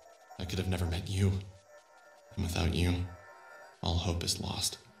 I could have never met you. And without you, all hope is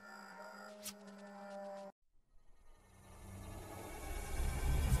lost.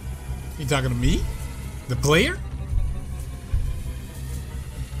 You talking to me? The player?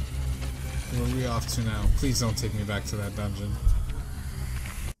 Where are we off to now? Please don't take me back to that dungeon.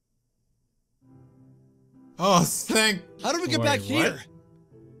 Oh, thank... How did we get Wait, back what? here?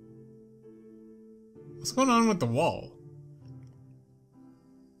 What's going on with the wall?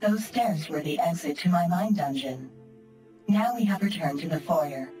 Those stairs were the exit to my mind dungeon. Now we have returned to the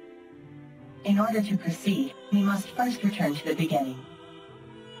foyer. In order to proceed, we must first return to the beginning.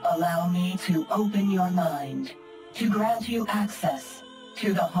 Allow me to open your mind, to grant you access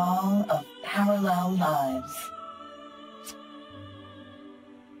to the Hall of Parallel Lives.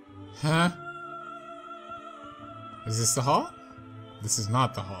 Huh? Is this the hall? This is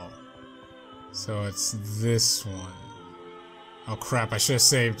not the hall. So it's this one. Oh crap, I should have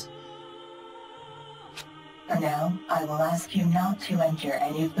saved. For now, I will ask you not to enter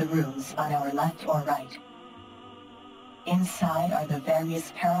any of the rooms on our left or right. Inside are the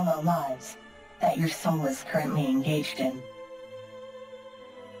various parallel lives that your soul is currently engaged in.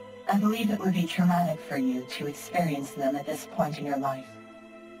 I believe it would be traumatic for you to experience them at this point in your life.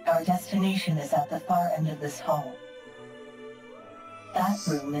 Our destination is at the far end of this hall. That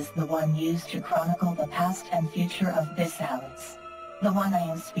room is the one used to chronicle the past and future of this Alex. The one I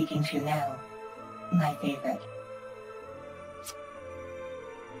am speaking to now. My favorite.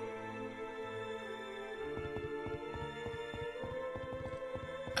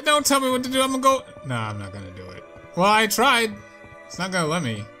 Don't tell me what to do, I'm gonna go... Nah, I'm not gonna do it. Well, I tried. It's not gonna let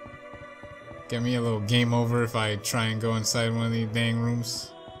me. Get me a little game over if I try and go inside one of these dang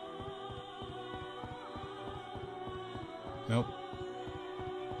rooms. Nope.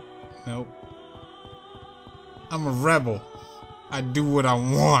 Nope. I'm a rebel. I do what I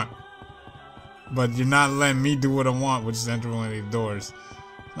want. But you're not letting me do what I want, which is enter one of these doors.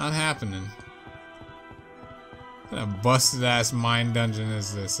 Not happening. What kind of busted ass mine dungeon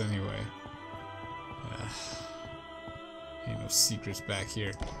is this anyway? Ain't no secrets back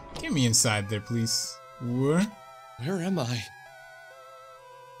here. Get me inside there, please. What? Where am I?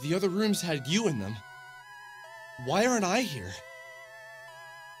 The other rooms had you in them. Why aren't I here?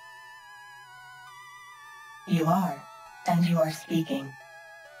 You are, and you are speaking.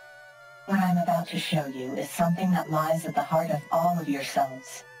 What I'm about to show you is something that lies at the heart of all of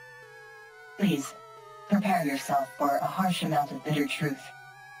yourselves. Please, prepare yourself for a harsh amount of bitter truth.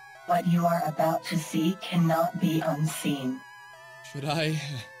 What you are about to see cannot be unseen. Should I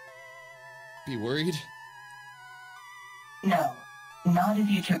be worried? No, not if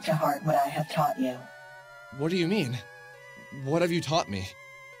you took to heart what I have taught you. What do you mean? What have you taught me?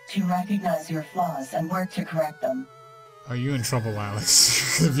 To recognize your flaws and work to correct them. Are you in trouble,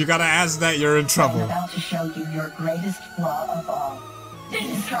 Alex? If you gotta ask that, you're in trouble. I'm about to show you your greatest flaw of all.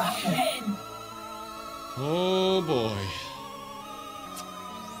 Destruction! Oh boy.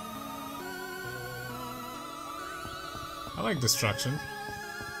 I like destruction.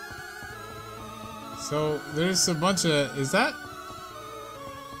 So, there's a bunch of... Is that...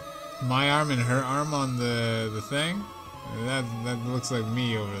 my arm and her arm on the thing? That looks like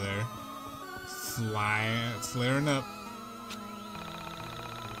me over there. Flaring up.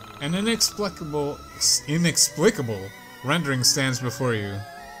 An inexplicable rendering stands before you.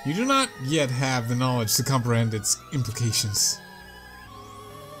 You do not yet have the knowledge to comprehend its implications.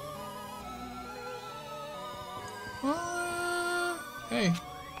 Hey.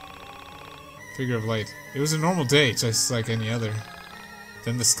 Figure of light. It was a normal day, just like any other.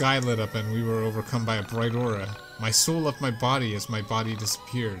 Then the sky lit up and we were overcome by a bright aura. My soul left my body as my body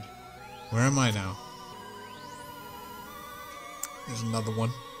disappeared. Where am I now? There's another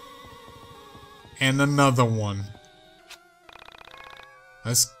one. And another one. I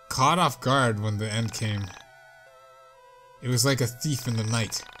was caught off guard when the end came. It was like a thief in the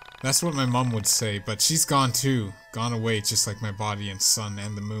night. That's what my mom would say, but she's gone too. Gone away just like my body and sun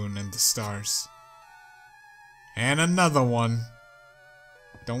and the moon and the stars. And another one.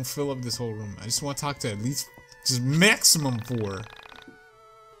 Don't fill up this whole room. I just want to talk to at least just maximum 4.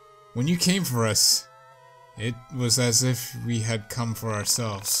 When you came for us, it was as if we had come for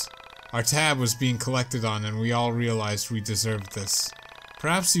ourselves. Our tab was being collected on and we all realized we deserved this.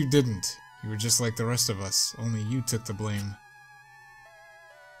 Perhaps you didn't. You were just like the rest of us, only you took the blame.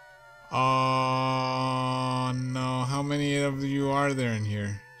 Oh no, how many of you are there in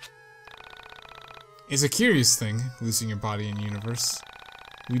here? It's a curious thing, losing your body and universe.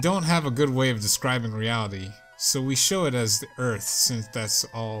 We don't have a good way of describing reality, so we show it as the Earth, since that's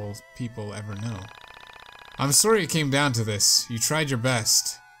all people ever know. I'm sorry it came down to this. You tried your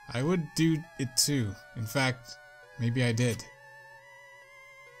best. I would do it too. In fact, maybe I did.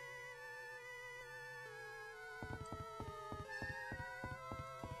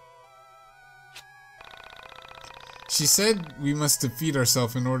 She said we must defeat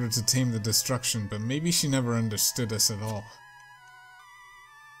ourselves in order to tame the destruction, but maybe she never understood us at all.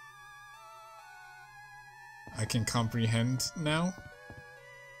 I can comprehend now?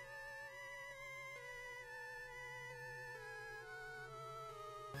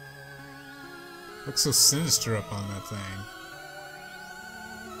 Looks so sinister up on that thing.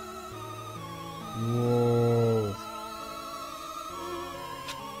 Whoa.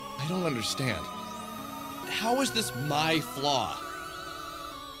 I don't understand. How is this my flaw?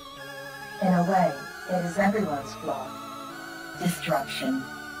 In a way, it is everyone's flaw. Destruction.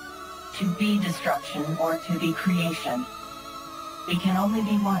 To be destruction or to be creation. We can only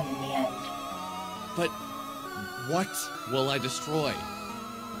be one in the end. But what will I destroy?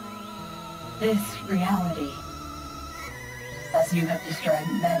 This reality. As you have destroyed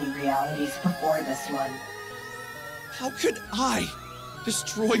many realities before this one. How could I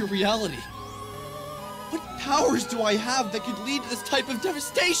destroy reality? What powers do I have that could lead to this type of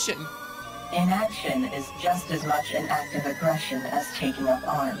devastation? Inaction is just as much an act of aggression as taking up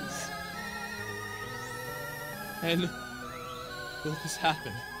arms. And will this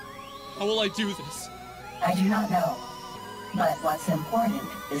happen? How will I do this? I do not know. But what's important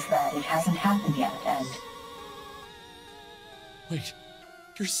is that it hasn't happened yet, and... Wait,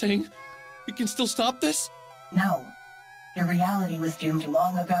 you're saying we can still stop this? No. Your reality was doomed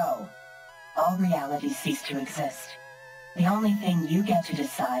long ago. All realities cease to exist. The only thing you get to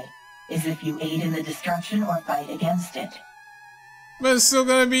decide is if you aid in the destruction or fight against it. But it's still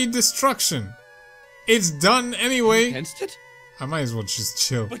gonna be destruction. It's done anyway. Against it? I might as well just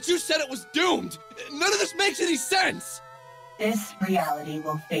chill. But you said it was doomed! None of this makes any sense! This reality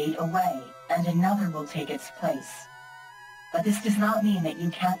will fade away, and another will take its place. But this does not mean that you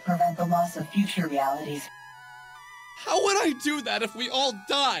can't prevent the loss of future realities. How would I do that if we all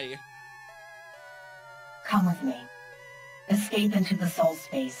die? Come with me. Escape into the soul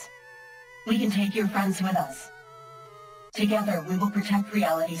space. We can take your friends with us. Together, we will protect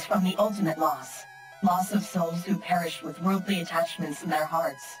realities from the ultimate loss. Loss of souls who perish with worldly attachments in their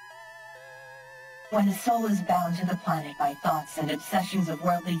hearts. When a soul is bound to the planet by thoughts and obsessions of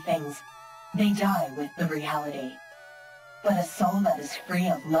worldly things, they die with the reality. But a soul that is free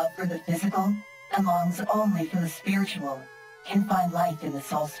of love for the physical and longs only for the spiritual can find life in the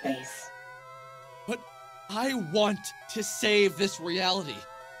soul space. But I want to save this reality.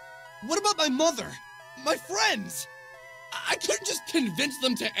 What about my mother? My friends? I couldn't just convince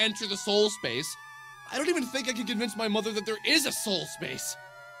them to enter the soul space. I don't even think I could convince my mother that there is a soul space.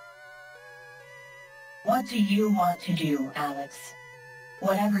 What do you want to do, Alex?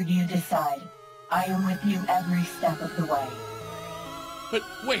 Whatever you decide, I am with you every step of the way. But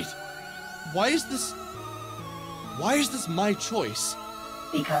wait, why is this my choice?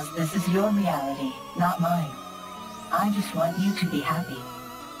 Because this is your reality, not mine. I just want you to be happy.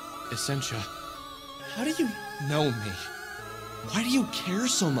 Essentia, how do you know me? Why do you care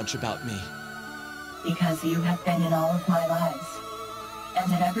so much about me? Because you have been in all of my lives.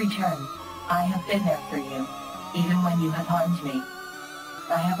 And at every turn, I have been there for you, even when you have harmed me.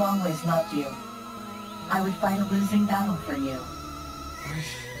 I have always loved you. I would fight a losing battle for you.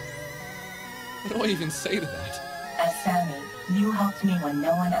 What do I even say to that? As Sammy, you helped me when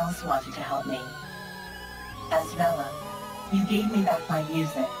no one else wanted to help me. As Vela, you gave me back my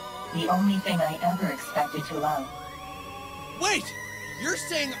music, the only thing I ever expected to love. Wait! You're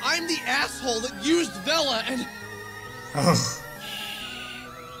saying I'm the asshole that used Vela and... Ugh.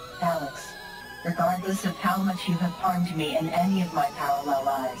 Alex, regardless of how much you have harmed me in any of my parallel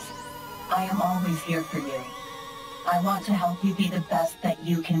lives, I am always here for you. I want to help you be the best that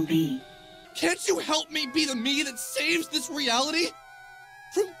you can be. Can't you help me be the me that saves this reality?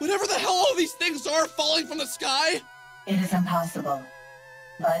 From whatever the hell all these things are falling from the sky? It is impossible.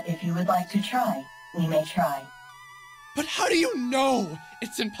 But if you would like to try, we may try. But how do you know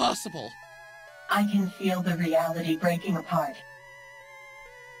it's impossible? I can feel the reality breaking apart.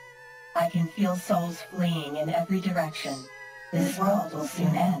 I can feel souls fleeing in every direction. This world will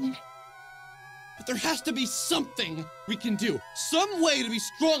soon end. But there has to be something we can do. Some way to be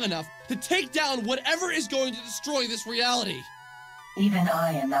strong enough to take down whatever is going to destroy this reality. Even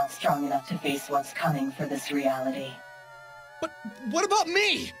I am not strong enough to face what's coming for this reality. But what about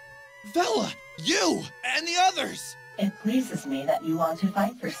me? Vela, You and the others! It pleases me that you want to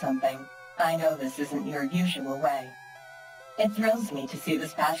fight for something. I know this isn't your usual way. It thrills me to see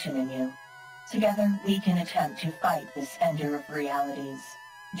this passion in you. Together, we can attempt to fight this ender of realities.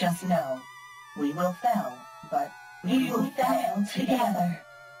 Just know, we will fail, but we will fail together.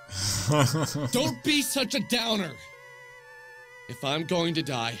 Don't be such a downer! If I'm going to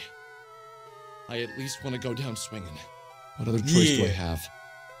die, I at least want to go down swinging. What other choice do I have?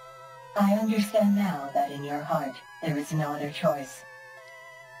 I understand now that in your heart, there is no other choice.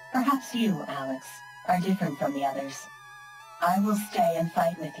 Perhaps you, Alex, are different from the others. I will stay and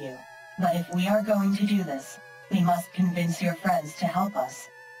fight with you, but if we are going to do this, we must convince your friends to help us,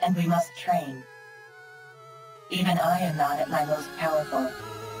 and we must train. Even I am not at my most powerful.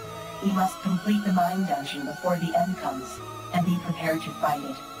 We must complete the mine dungeon before the end comes, and be prepared to fight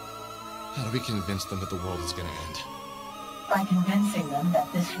it. How do we convince them that the world is gonna end? By convincing them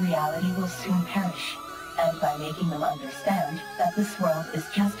that this reality will soon perish, and by making them understand that this world is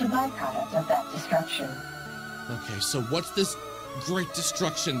just a byproduct of that destruction. Okay, so what's this great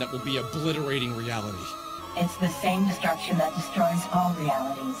destruction that will be obliterating reality? It's the same destruction that destroys all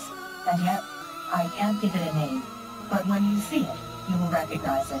realities, and yet, I can't give it a name, but when you see it, you will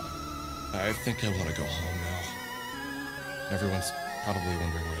recognize it. I think I want to go home now. Everyone's probably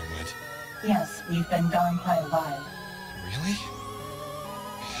wondering where I went. Yes, we've been gone quite a while. Really?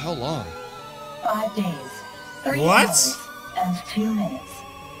 How long? 5 days, 3 What? hours, and 2 minutes.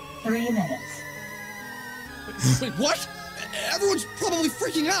 3 minutes. Wait, what? Everyone's probably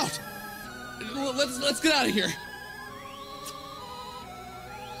freaking out! Let's get out of here!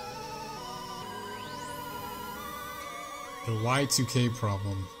 The Y2K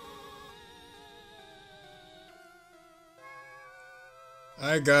problem.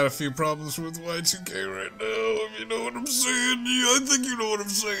 I got a few problems with Y2K right now, if you know what I'm saying. Yeah, I think you know what I'm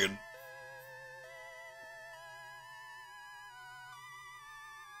saying.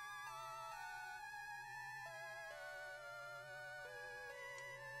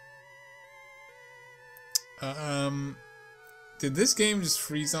 Did this game just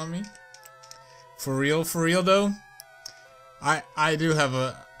freeze on me? For real though? I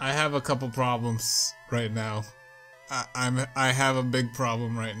have a couple problems right now. I have a big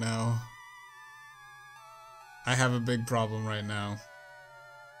problem right now. I have a big problem right now.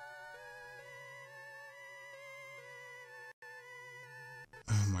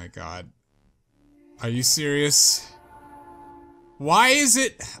 Oh my god. Are you serious? Why is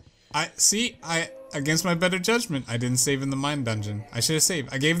it? Against my better judgment, I didn't save in the mine dungeon. I should have saved.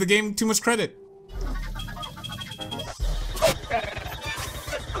 I gave the game too much credit.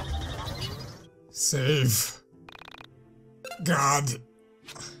 Save. God.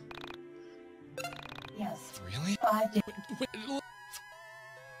 Yes. Really? 5 days. Wait,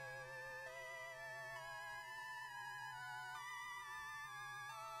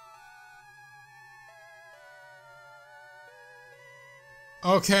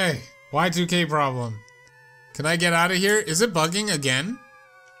 Okay. Y2K problem. Can I get out of here? Is it bugging again?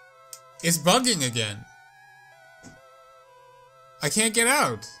 It's bugging again. I can't get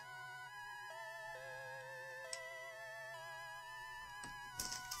out.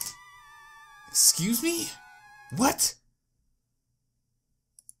 Excuse me? What?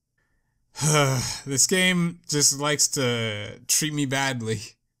 This game just likes to treat me badly.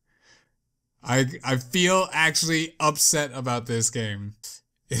 I feel actually upset about this game.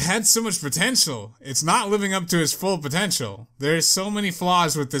 It had so much potential. It's not living up to its full potential. There's so many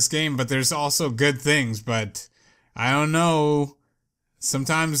flaws with this game, but there's also good things, but I don't know.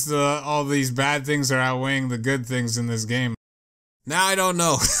 Sometimes all these bad things are outweighing the good things in this game. Now I don't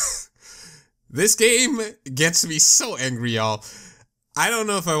know. This game gets me so angry, y'all. I don't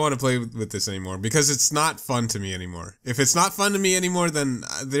know if I want to play with this anymore because it's not fun to me anymore. If it's not fun to me anymore, then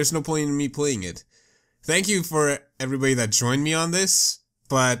there's no point in me playing it. Thank you for everybody that joined me on this,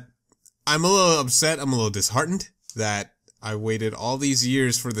 but I'm a little upset, I'm a little disheartened that I waited all these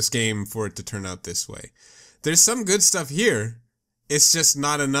years for this game for it to turn out this way. There's some good stuff here, it's just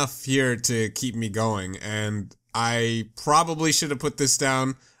not enough here to keep me going, and I probably should have put this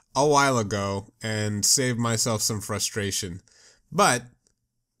down a while ago and saved myself some frustration. But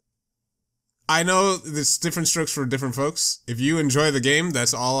I know there's different strokes for different folks. If you enjoy the game,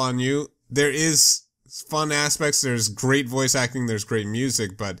 that's all on you. There is fun aspects, there's great voice acting, there's great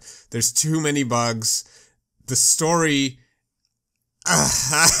music, but there's too many bugs. The story,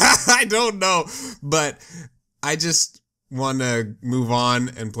 I don't know, but I just want to move on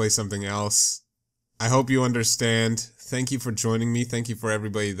and play something else. I hope you understand. Thank you for joining me. Thank you for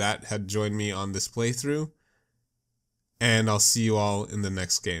everybody that had joined me on this playthrough. And I'll see you all in the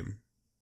next game.